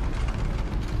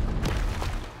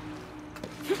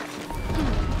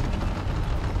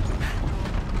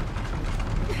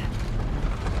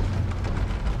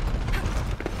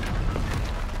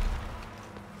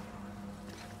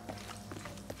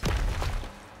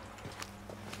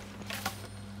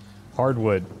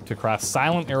 Hardwood to craft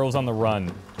silent arrows on the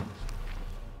run.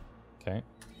 Okay.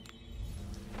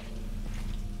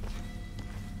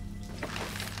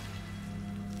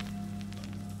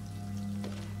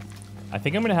 I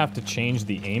think I'm gonna have to change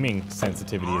the aiming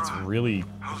sensitivity. It's really...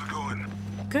 How's it going?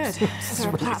 Good. There are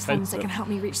really platforms sensitive. that can help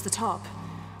me reach the top.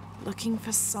 Looking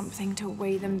for something to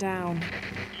weigh them down.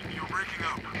 You're breaking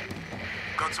up.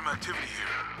 Got some activity here.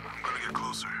 I'm gonna get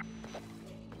closer.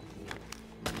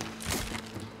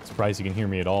 Surprised you can hear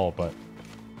me at all, but...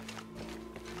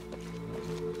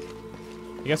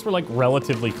 I guess we're, like,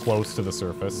 relatively close to the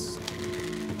surface.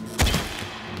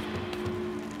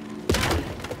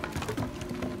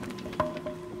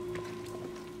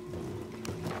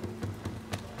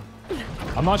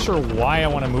 I'm not sure why I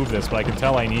want to move this, but I can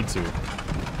tell I need to.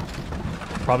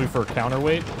 Probably for a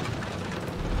counterweight.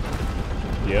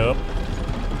 Yep.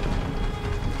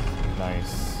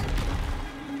 Nice.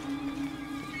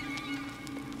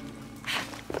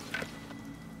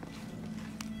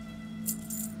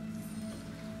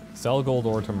 Sell gold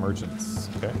ore to merchants.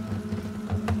 Okay.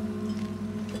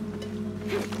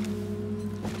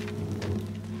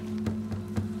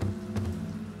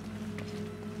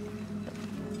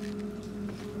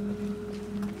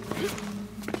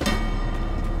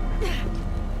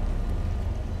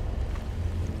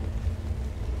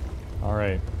 All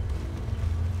right.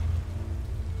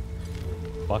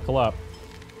 Buckle up.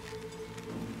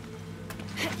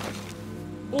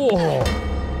 Oh!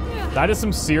 That is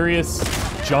some serious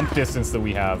jump distance that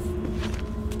we have.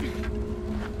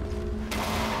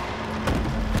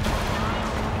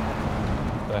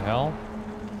 The hell?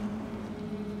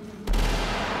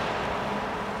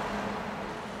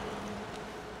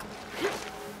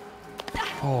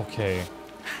 Okay.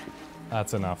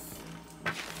 That's enough.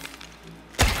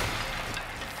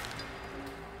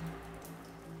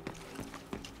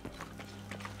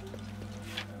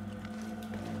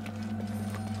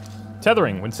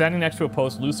 Tethering. When standing next to a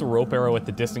post, loose a rope arrow at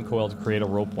the distant coil to create a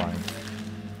rope line.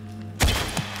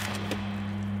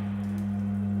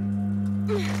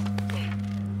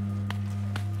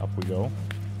 Up we go.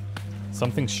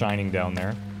 Something's shining down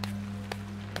there.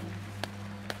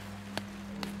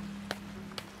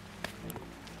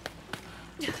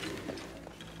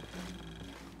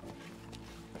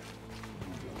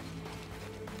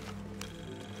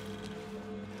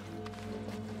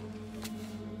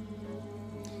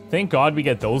 Thank God we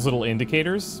get those little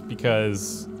indicators,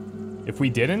 because if we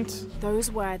didn't, those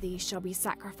worthies shall be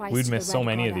sacrificed we'd to miss the so red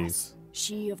many of goddess, these.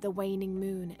 She of the waning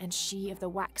moon and she of the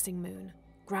waxing moon,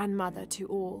 grandmother to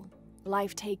all,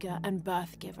 life taker and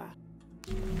birth giver.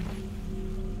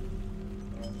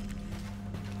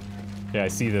 Yeah, I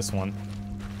see this one.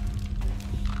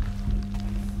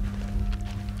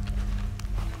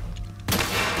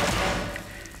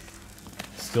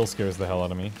 Still scares the hell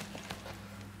out of me.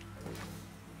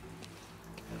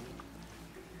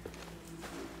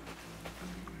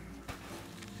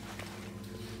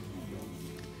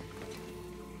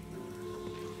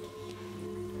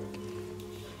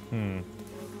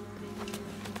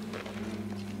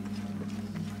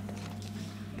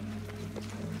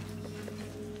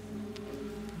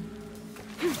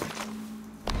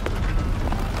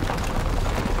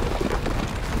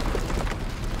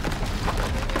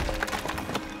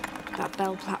 That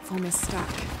bell platform is stuck.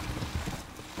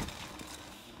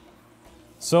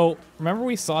 So, remember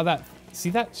we saw that...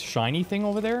 See that shiny thing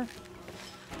over there?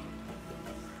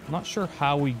 I'm not sure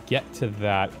how we get to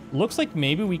that. Looks like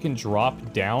maybe we can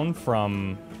drop down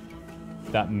from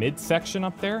that midsection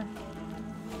up there.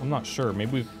 I'm not sure.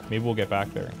 Maybe we'll get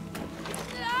back there.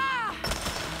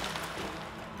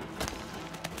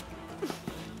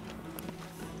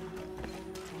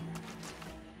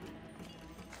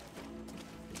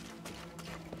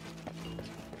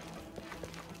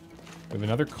 We have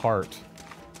another cart.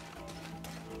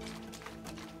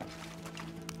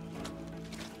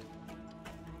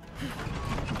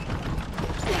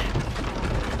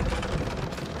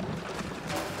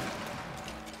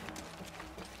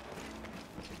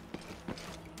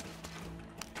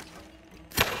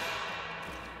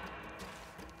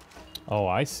 Oh,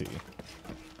 I see.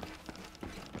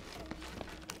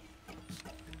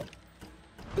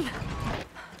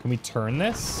 Can we turn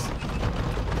this?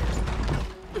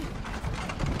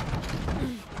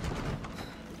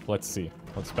 Let's see.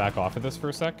 Let's back off of this for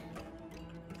a sec.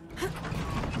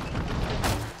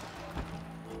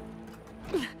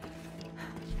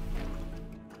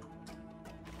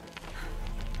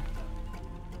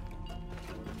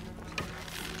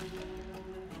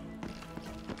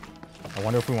 I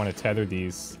wonder if we want to tether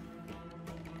these.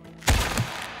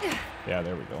 Yeah,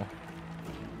 there we go.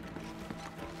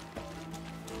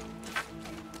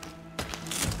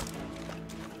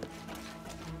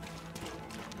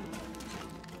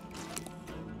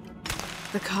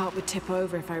 The cart would tip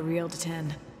over if I reeled it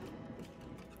in.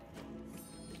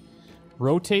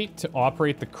 Rotate to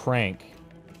operate the crank.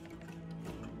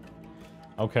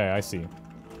 Okay, I see.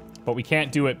 But we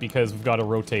can't do it because we've got to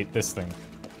rotate this thing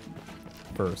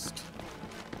first.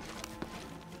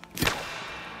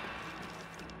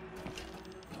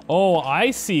 Oh,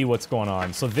 I see what's going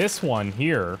on. So this one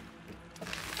here,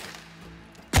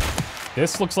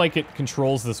 this looks like it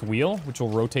controls this wheel, which will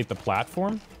rotate the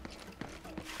platform.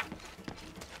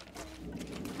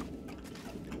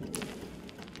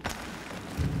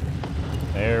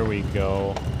 There we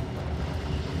go.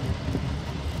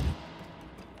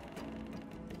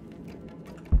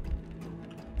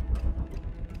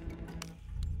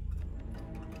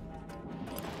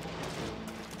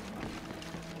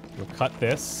 We'll cut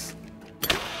this.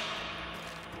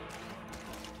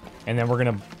 And then we're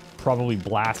gonna probably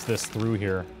blast this through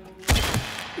here.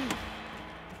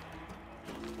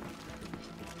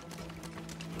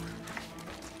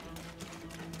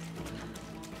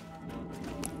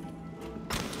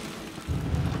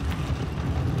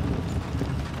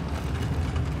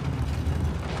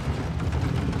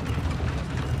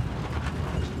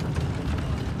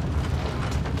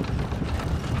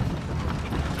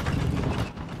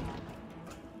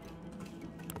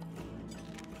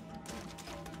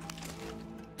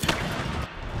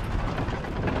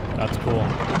 That's cool.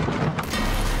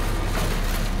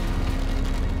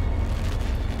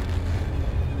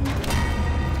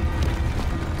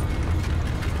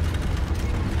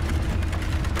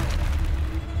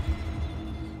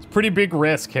 It's a pretty big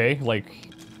risk, hey? Like,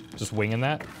 just winging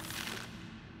that.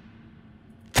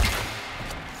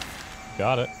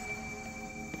 Got it.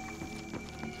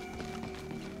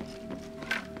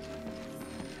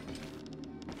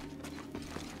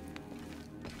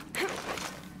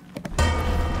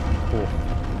 Cool.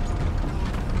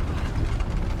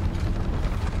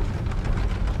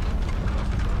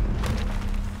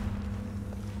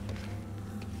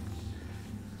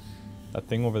 That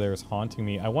thing over there is haunting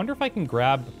me. I wonder if I can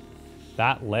grab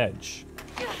that ledge.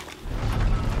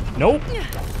 Nope.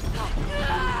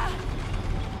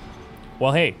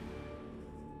 Well, hey.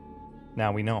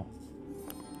 Now we know.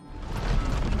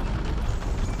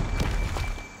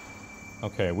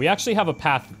 Okay, we actually have a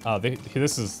path.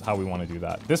 This is how we want to do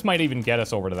that. This might even get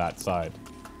us over to that side.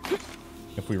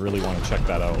 If we really want to check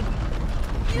that out.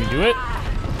 Can we do it?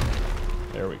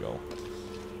 There we go.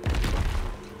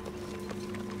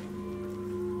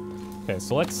 Okay,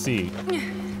 so let's see.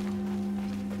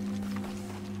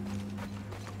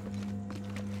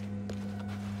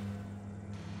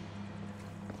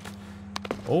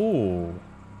 Oh.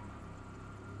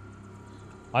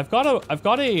 I've got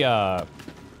a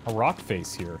a rock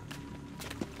face here.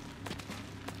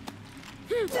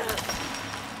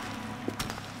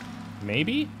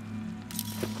 Maybe?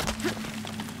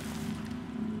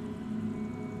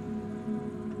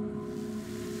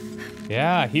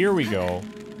 Yeah, here we go.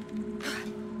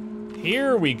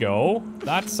 Here we go.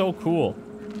 That's so cool.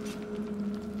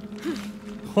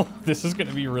 Oh, this is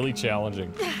gonna be really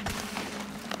challenging.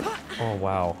 Oh,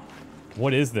 wow.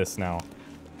 What is this now?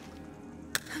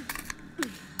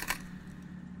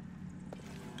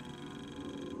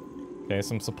 Okay,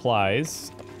 some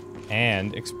supplies.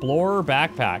 And Explorer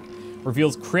Backpack.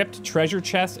 Reveals crypt, treasure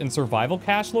chest, and survival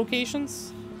cache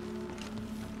locations?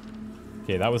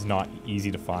 Okay, that was not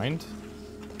easy to find.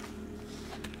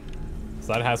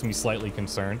 So that has me slightly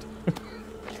concerned.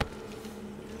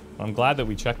 I'm glad that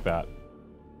we checked that.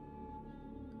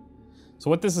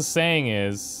 So what this is saying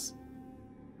is...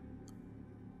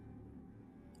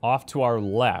 off to our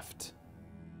left,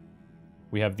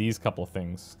 we have these couple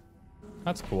things.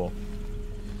 That's cool.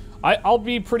 I'll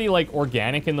be pretty, like,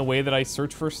 organic in the way that I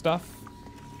search for stuff.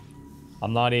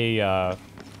 I'm not a,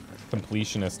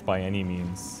 completionist by any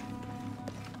means.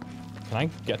 Can I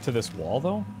get to this wall,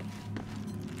 though?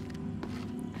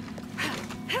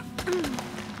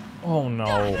 Oh,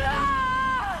 no.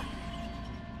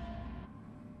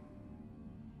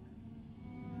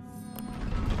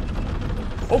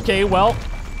 Okay, well...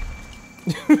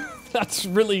 that's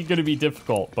really gonna be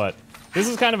difficult, but... this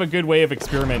is kind of a good way of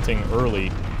experimenting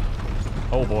early.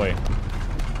 Oh boy.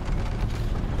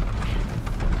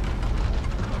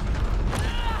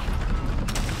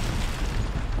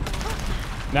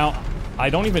 Now, I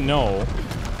don't even know.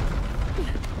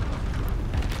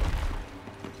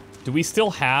 Do we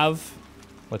still have...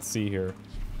 let's see here.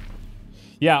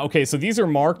 Yeah, okay, so these are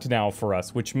marked now for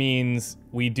us, which means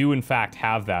we do in fact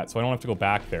have that, so I don't have to go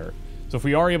back there. So if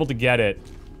we are able to get it,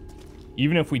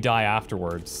 even if we die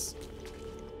afterwards,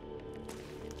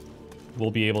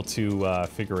 we'll be able to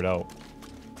figure it out.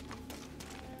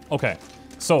 Okay,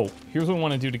 so here's what we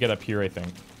want to do to get up here, I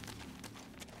think.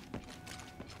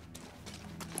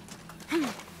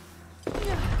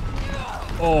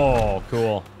 Oh,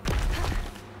 cool.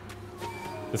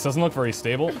 This doesn't look very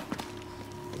stable.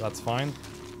 That's fine.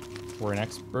 We're an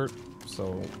expert,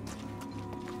 so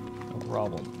no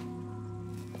problem.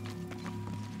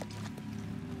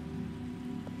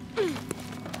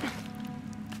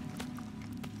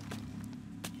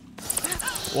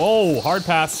 Whoa, hard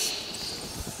pass.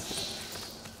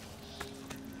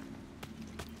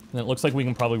 And it looks like we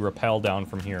can probably rappel down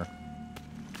from here.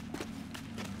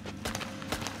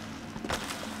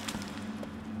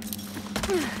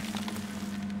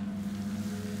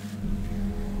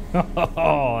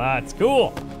 Oh, that's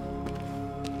cool.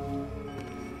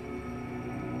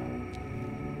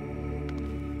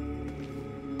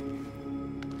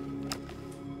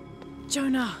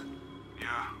 Jonah.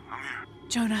 Yeah, I'm here.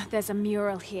 Jonah, there's a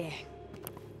mural here.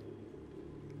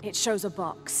 It shows a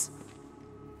box.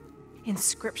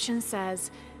 Inscription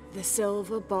says, "The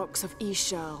silver box of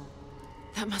Ishal."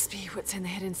 That must be what's in the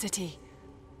hidden city.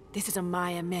 This is a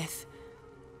Maya myth.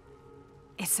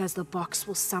 It says the box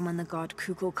will summon the god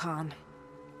Kukulkan.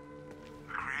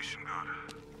 The creation god.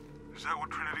 Is that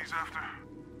what Trinity's after?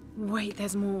 Wait,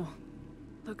 there's more.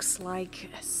 Looks like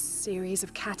a series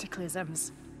of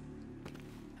cataclysms.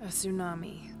 A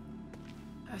tsunami.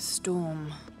 A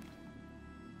storm.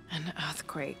 An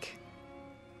earthquake.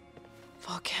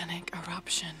 Volcanic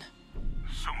eruption.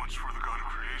 So much for the god of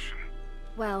creation.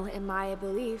 Well, in Maya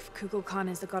belief, Kukulkan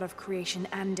is the god of creation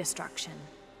and destruction.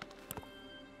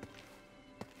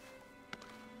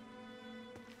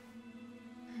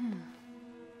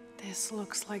 This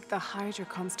looks like the Hydra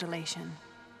constellation,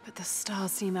 but the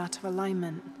stars seem out of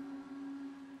alignment.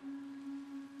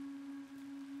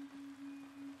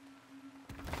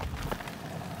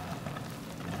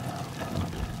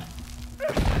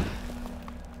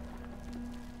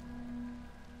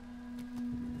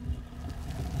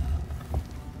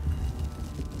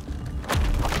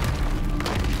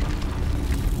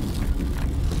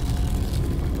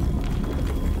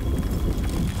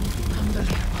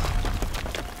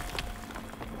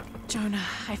 Jonah,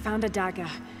 I found a dagger.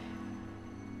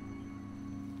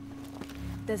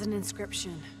 There's an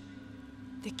inscription.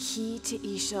 The key to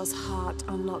Ishal's heart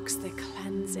unlocks the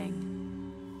cleansing.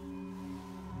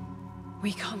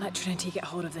 We can't let Trinity get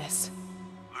hold of this.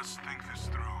 Let's think this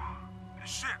through.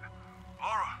 Shit!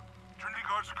 Lara, Trinity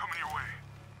guards are coming your way.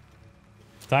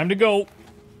 Time to go.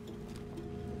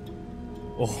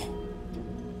 Oh.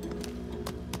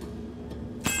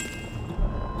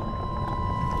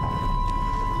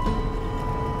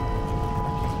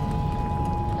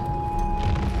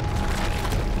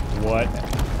 What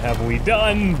have we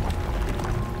done?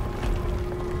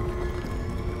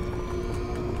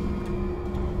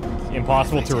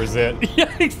 Impossible to resist.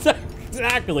 Yeah,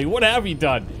 exactly. What have you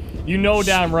done? You know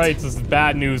damn right this is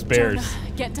bad news, bears.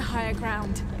 John, get to higher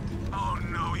ground. Oh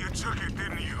no, you took it,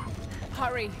 didn't you?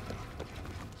 Hurry.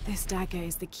 This dagger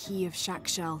is the key of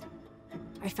Shackshell.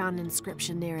 I found an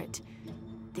inscription near it.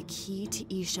 The key to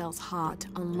Eshell's heart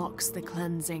unlocks the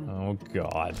cleansing. Oh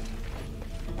god.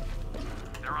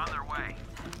 They're on their way.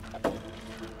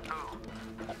 Who?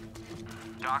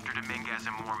 Dr. Dominguez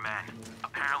and more men.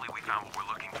 Apparently we found what we're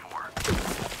looking for.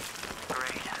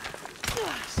 Great.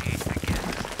 Siege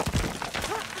begins.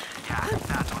 Yeah,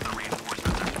 that's what the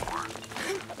reinforcements are for.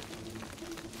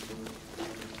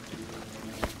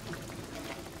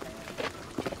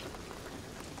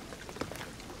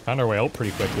 Found our way out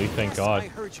pretty quickly, thank God. I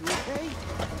heard you, okay?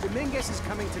 Dominguez is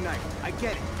coming tonight. I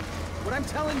get it. What I'm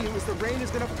telling you is the rain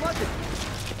is gonna flood it.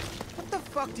 What the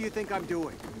fuck do you think I'm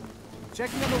doing?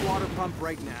 Checking on the water pump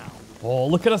right now. Oh,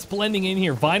 look at us blending in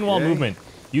here. Vine wall movement.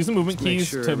 Use the movement keys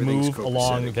sure to everything's move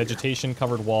along copacetic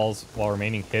vegetation-covered walls while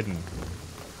remaining hidden.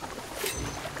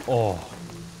 Oh,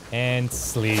 and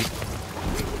sleep.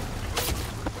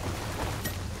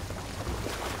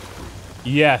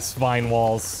 Yes, vine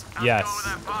walls. Yes.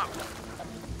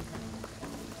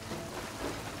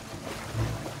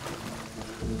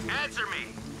 Answer me.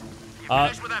 You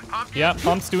finished with that pump Yeah, yet?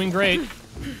 pump's doing great.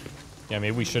 Yeah,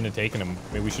 maybe we shouldn't have taken him.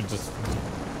 Maybe we should just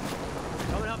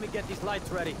Come and help me get these lights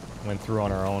ready. went through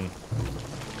on our own.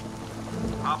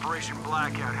 Operation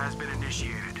Blackout has been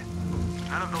initiated.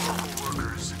 None of the local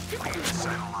workers can leave the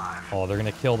site alive. Oh, they're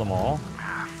gonna kill them all?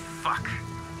 Ah, fuck.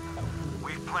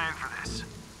 We've planned for this.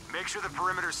 Make sure the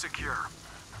perimeter's secure.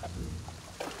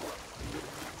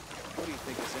 What do you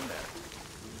think is in there?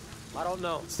 I don't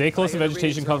know. Stay close to I hear the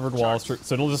vegetation-covered walls,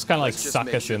 so it'll just kind of like Let's just suck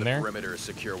make us sure in the there. perimeter is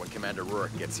secure when Commander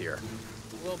Rourke gets here.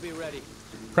 We'll be ready.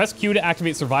 Press Q to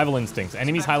activate survival instincts.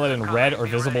 Enemies highlighted in red are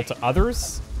visible to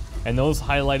others, and those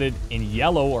highlighted in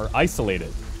yellow are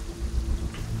isolated.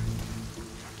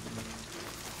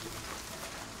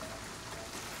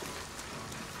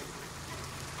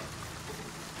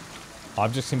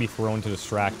 Objects can be thrown to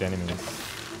distract enemies.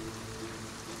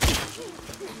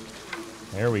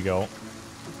 There we go.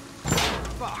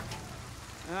 Fuck.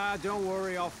 Ah, don't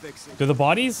worry, I'll fix it. Do the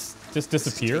bodies just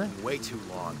disappear? This is taking way too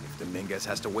long. If Dominguez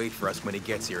has to wait for us when he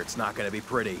gets here, it's not going to be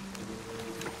pretty.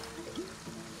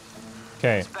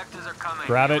 Okay. Inspectors are coming.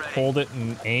 Grab Get it, ready. hold it,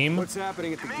 and aim. What's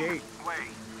happening at the gate? Wait.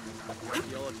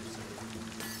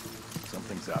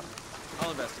 Something's up. I'll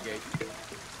investigate.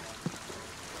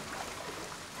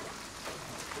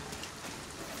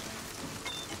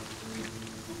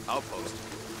 Outpost.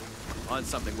 On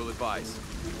something, we'll advise.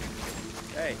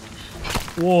 Hey.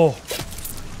 Whoa.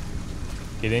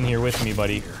 Get in here with me,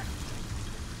 buddy.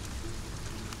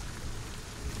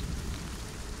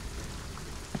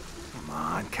 Come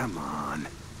on, come on.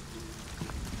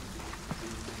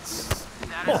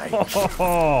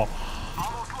 Oh,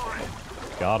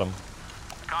 got him.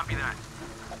 Copy that.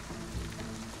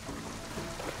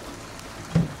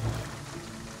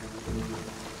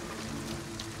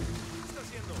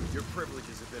 Your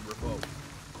privileges have been revoked.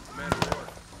 Commander Rourke.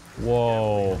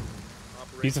 Whoa.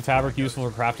 Piece of fabric useful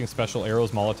for crafting special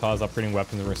arrows, molotovs, upgrading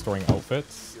weapons, and restoring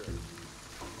outfits.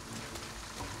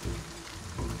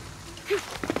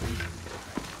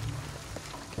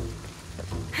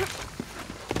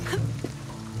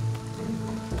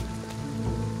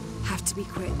 Have to be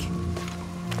quick.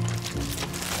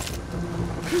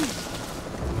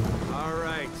 All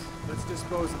right, let's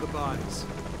dispose of the bodies.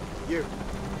 You,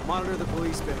 monitor the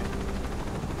police van.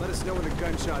 Let us know when the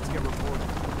gunshots get reported.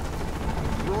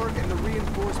 Rourke and the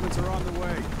reinforcements are on the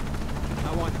way.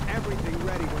 I want everything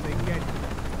ready when they get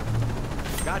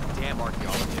here. Goddamn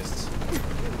archaeologists.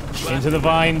 Into the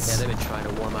vines. Yeah, they've been trying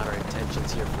to warm out our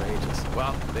intentions here for ages.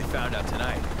 Well, they found out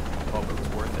tonight. Hope it was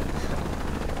worth it.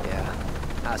 Yeah,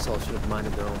 assholes should have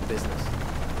minded their own business.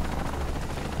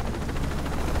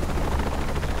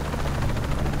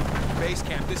 Base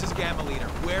camp, this is Gamma Leader.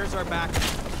 Where's our backup?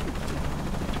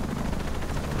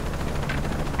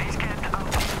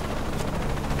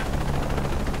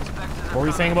 What were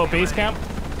you saying about base camp?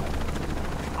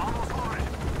 Almost loaded.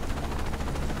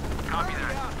 Copy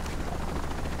that.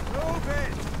 Move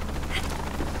it!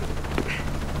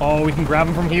 Oh, we can grab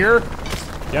him from here?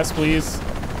 Yes, please.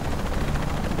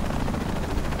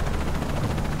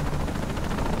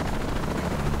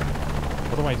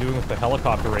 What am I doing with the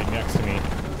helicopter right next to me?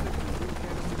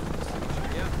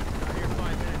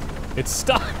 It's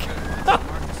stuck!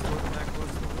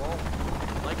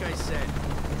 Like I said,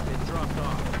 they dropped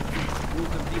off. Move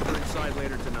them deeper inside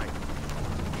later tonight.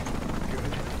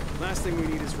 Good. Last thing we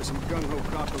need is for some gung-ho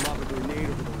cop to lob a grenade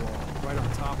over the wall, right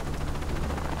on top of it.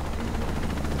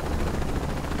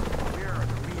 Where are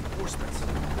the reinforcements? We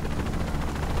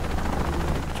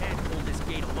can't hold this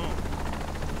gate alone.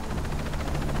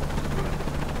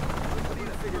 I need a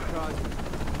figure Cosby.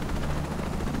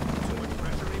 Too much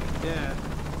pressure, maybe? Yeah,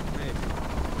 maybe.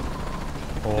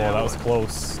 Oh, Now that was what?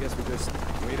 close. I guess we just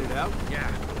wait it out?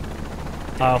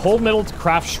 Yeah. Hold middle to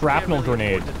craft shrapnel Can't really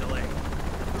grenade. afford the delay.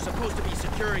 We're supposed to be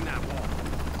securing that wall.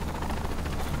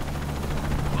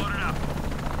 Load it up.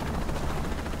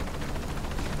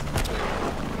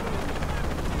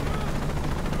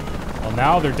 Well,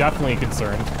 now they're definitely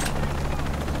concerned.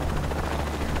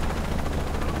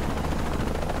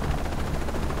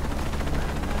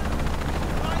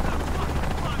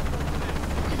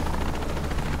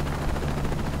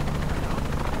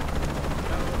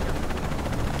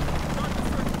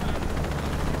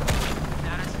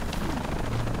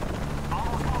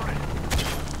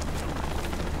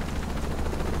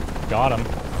 Got him.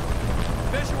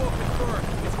 Visual confirmed.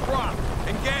 It's Croft.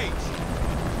 Engage.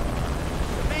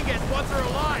 Dominguez wants her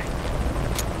alive.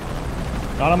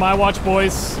 Not on my watch,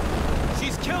 boys.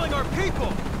 She's killing our people.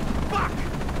 Fuck!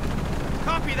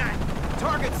 Copy that.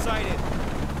 Target sighted.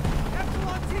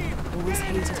 Epsilon team! Always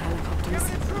hated helicopters.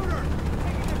 Intruder!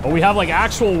 Oh, we have like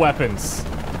actual weapons.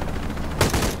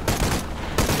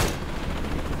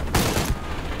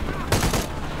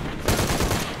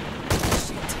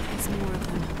 Shit, there's more of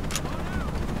them.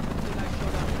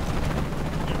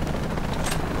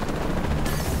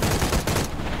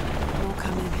 More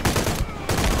coming.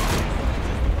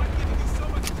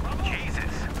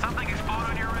 Jesus. Something explode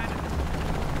on your end?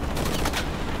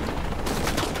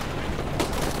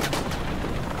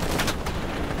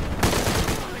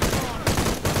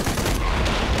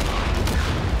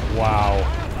 Wow.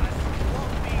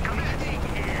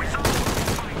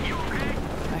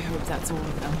 I hope that's all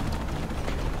of them.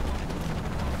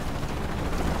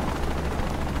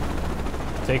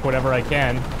 Take whatever I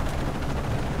can.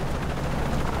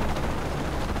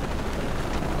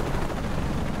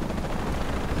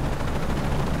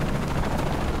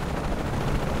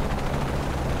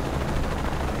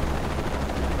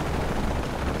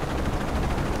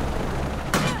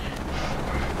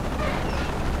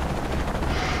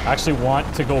 I actually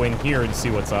want to go in here and see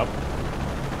what's up.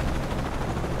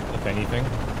 If anything.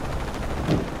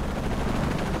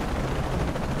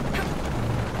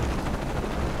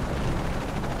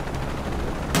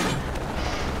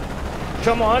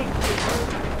 Come on.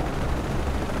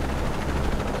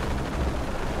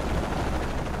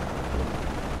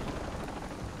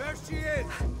 There she is!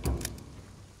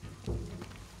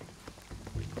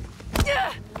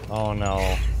 Oh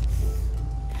no.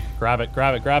 Grab it,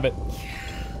 grab it, grab it.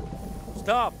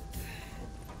 Stop!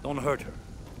 Don't hurt her.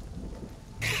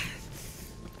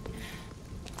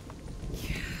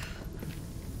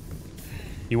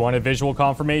 He wanted visual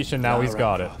confirmation, now he's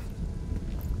got it.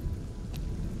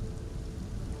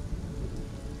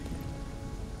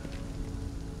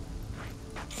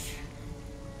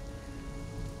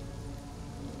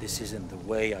 This isn't the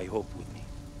way I hoped with me.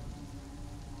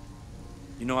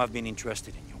 You know I've been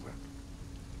interested in your work.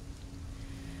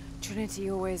 Trinity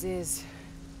always is.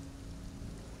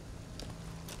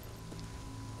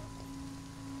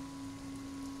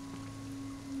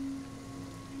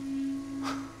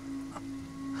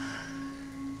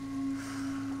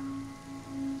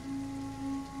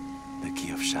 The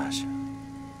key of Shasha.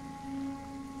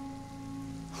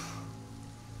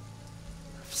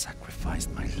 I've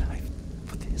sacrificed my life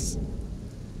for this.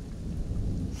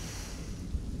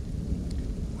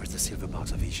 Where's the silver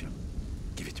box of Isha?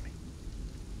 Give it to me.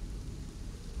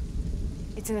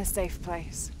 It's in a safe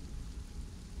place.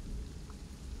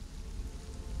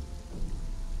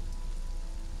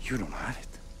 You don't have it.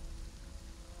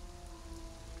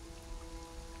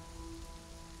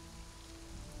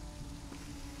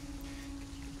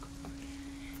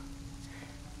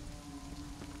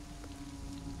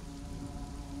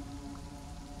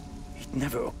 It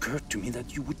never occurred to me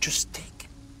that you would just take.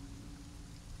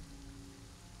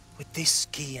 With this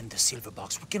key and the silver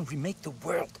box, we can remake the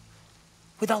world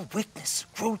without weakness,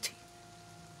 cruelty.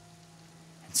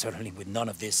 And certainly with none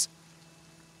of this.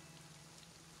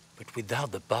 But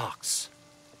without the box,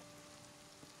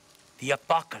 the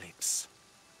apocalypse,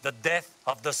 the death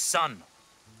of the sun.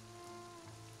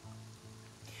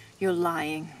 You're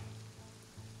lying.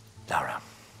 Lara,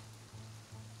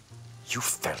 you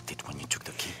felt it when you took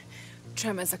the key.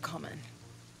 Tremors are common.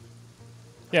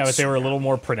 Yeah, but they were a little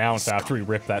more pronounced after we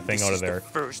ripped that thing out of there. This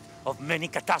is the first of many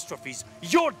catastrophes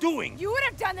you're doing. You would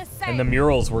have done the same. And the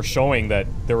murals were showing that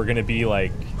there were going to be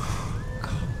like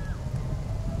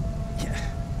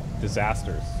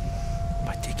disasters.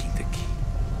 By taking the key,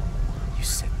 you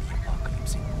set the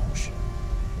apocalypse in motion.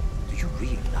 Do you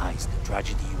realize the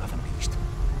tragedy you have unleashed?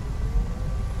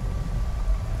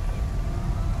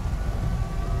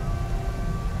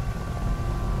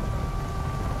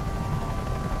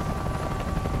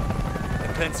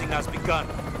 The cleansing has begun.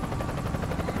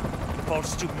 It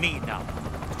falls to me now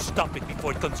to stop it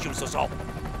before it consumes us all.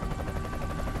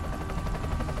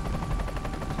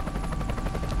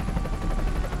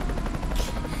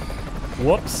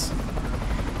 Whoops.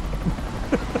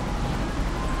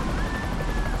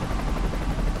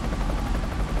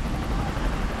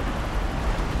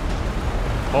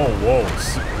 Oh, whoa.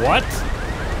 What?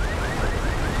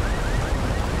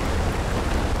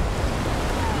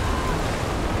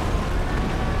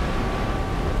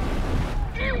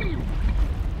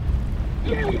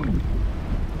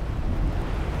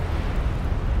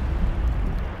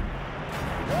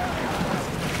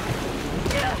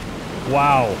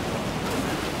 Wow.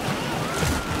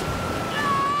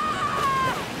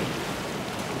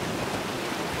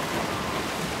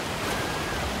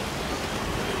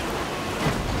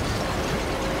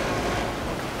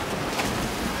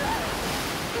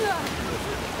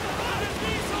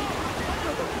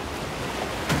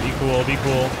 Be cool, be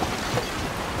cool.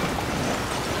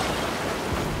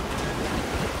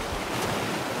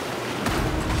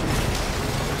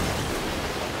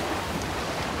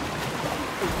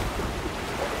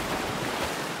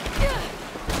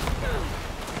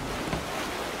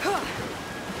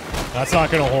 That's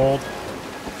not gonna hold.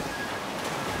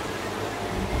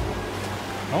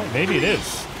 Oh, maybe it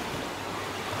is.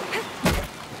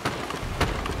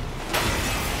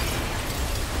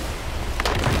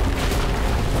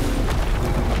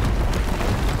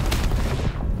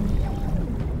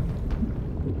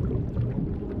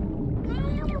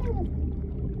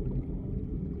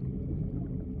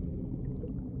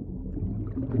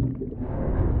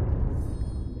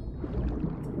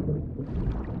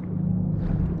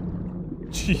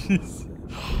 Jeez.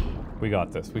 We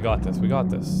got this. We got this. We got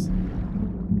this.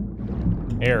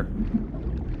 Air.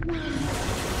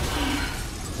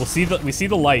 We see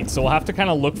the light, so we'll have to kind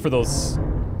of look for those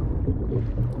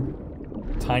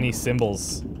tiny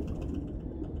symbols.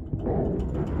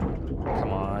 Come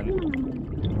on.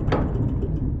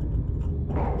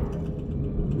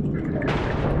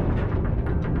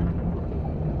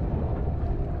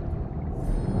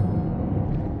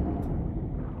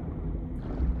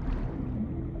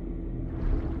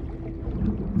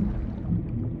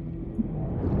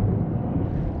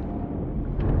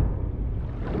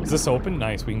 Is this open?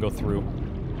 Nice, we can go through.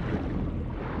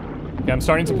 Okay, I'm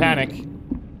starting to panic.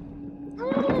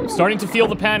 I'm starting to feel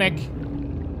the panic.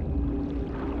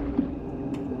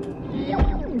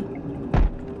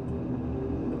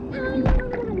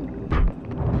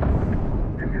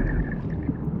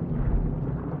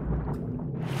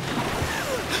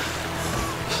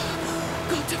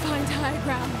 Got to find high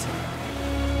ground.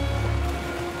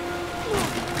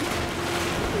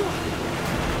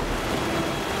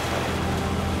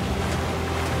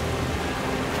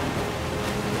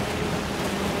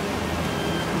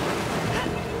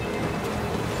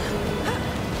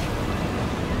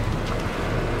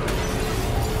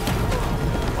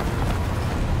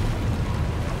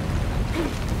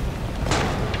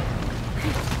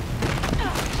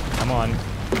 Come on.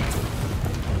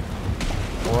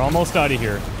 We're almost out of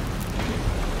here.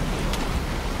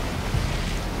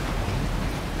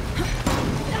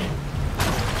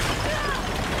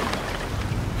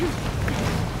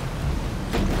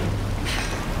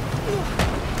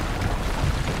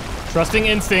 Trusting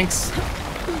instincts.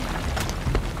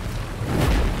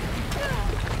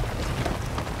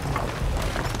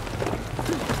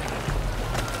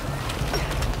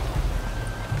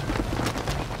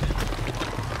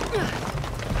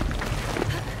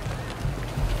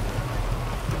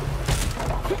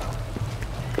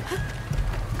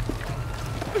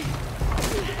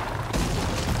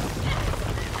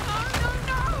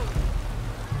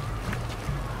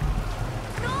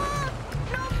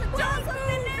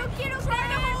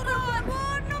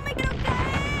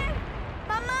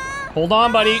 Hold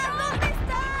on, buddy.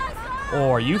 Oh,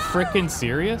 are you frickin'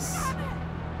 serious?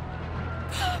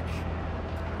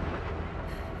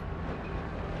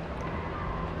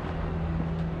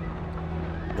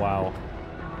 Wow.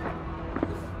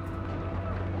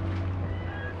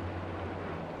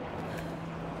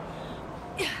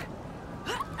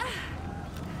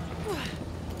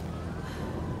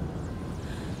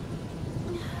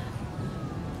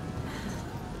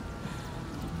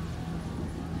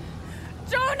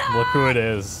 Look who it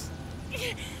is.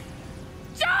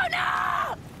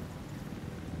 Jonah!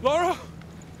 Laura?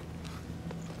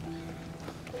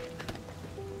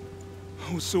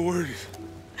 I was so worried.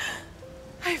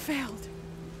 I failed.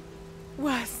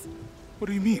 Worse. What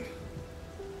do you mean?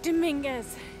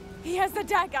 Dominguez. He has the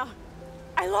dagger.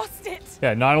 I lost it.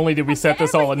 Yeah, not only did we set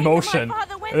this all in motion,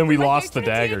 and then we lost the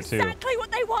dagger too. Exactly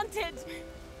what they wanted.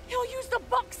 He'll use the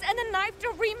box and the knife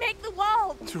to remake the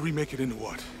world. To remake it into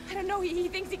what? I don't know. He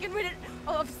thinks he can rid it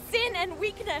of sin and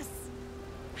weakness.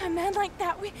 A man like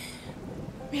that, we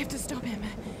have to stop him.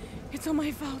 It's all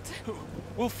my fault.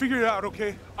 We'll figure it out,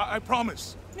 okay? I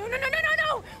promise. No.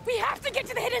 We have to get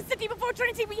to the hidden city before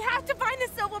Trinity. We have to find the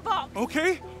silver box.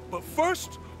 Okay, but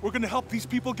first, we're gonna help these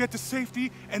people get to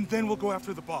safety, and then we'll go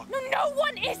after the box. No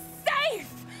one is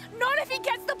safe! Not if he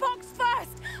gets the box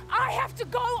first! I have to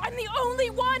go! I'm the only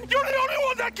one! You're the only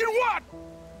one that can what?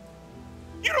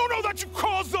 You don't know that you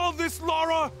caused all this,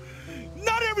 Lara!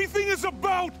 Not everything is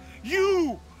about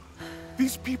you!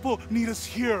 These people need us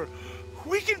here.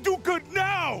 We can do good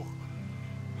now!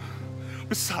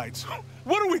 Besides,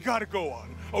 what do we gotta go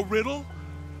on? A riddle?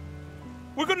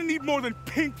 We're gonna need more than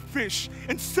pink fish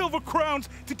and silver crowns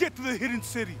to get to the hidden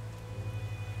city.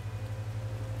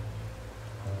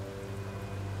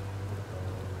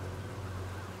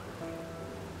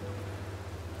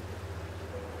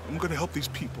 I'm gonna help these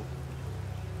people.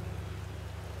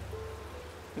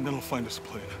 And then I'll find us a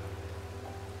plane.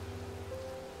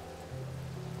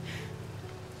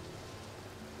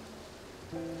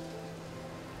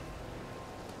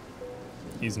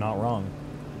 He's not wrong.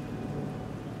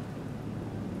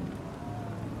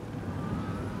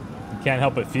 You can't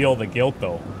help but feel the guilt,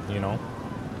 though, you know?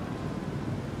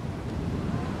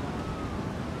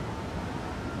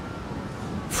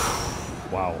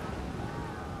 Wow.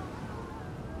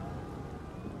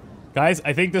 Guys,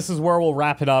 I think this is where we'll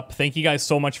wrap it up. Thank you guys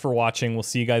so much for watching. We'll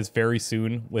see you guys very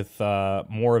soon with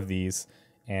more of these.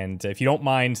 And if you don't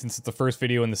mind, since it's the first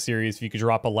video in the series, if you could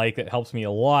drop a like, that helps me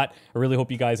a lot. I really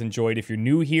hope you guys enjoyed. If you're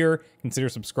new here, consider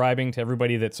subscribing. To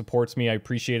everybody that supports me, I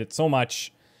appreciate it so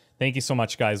much. Thank you so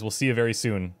much, guys. We'll see you very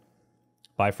soon.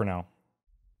 Bye for now.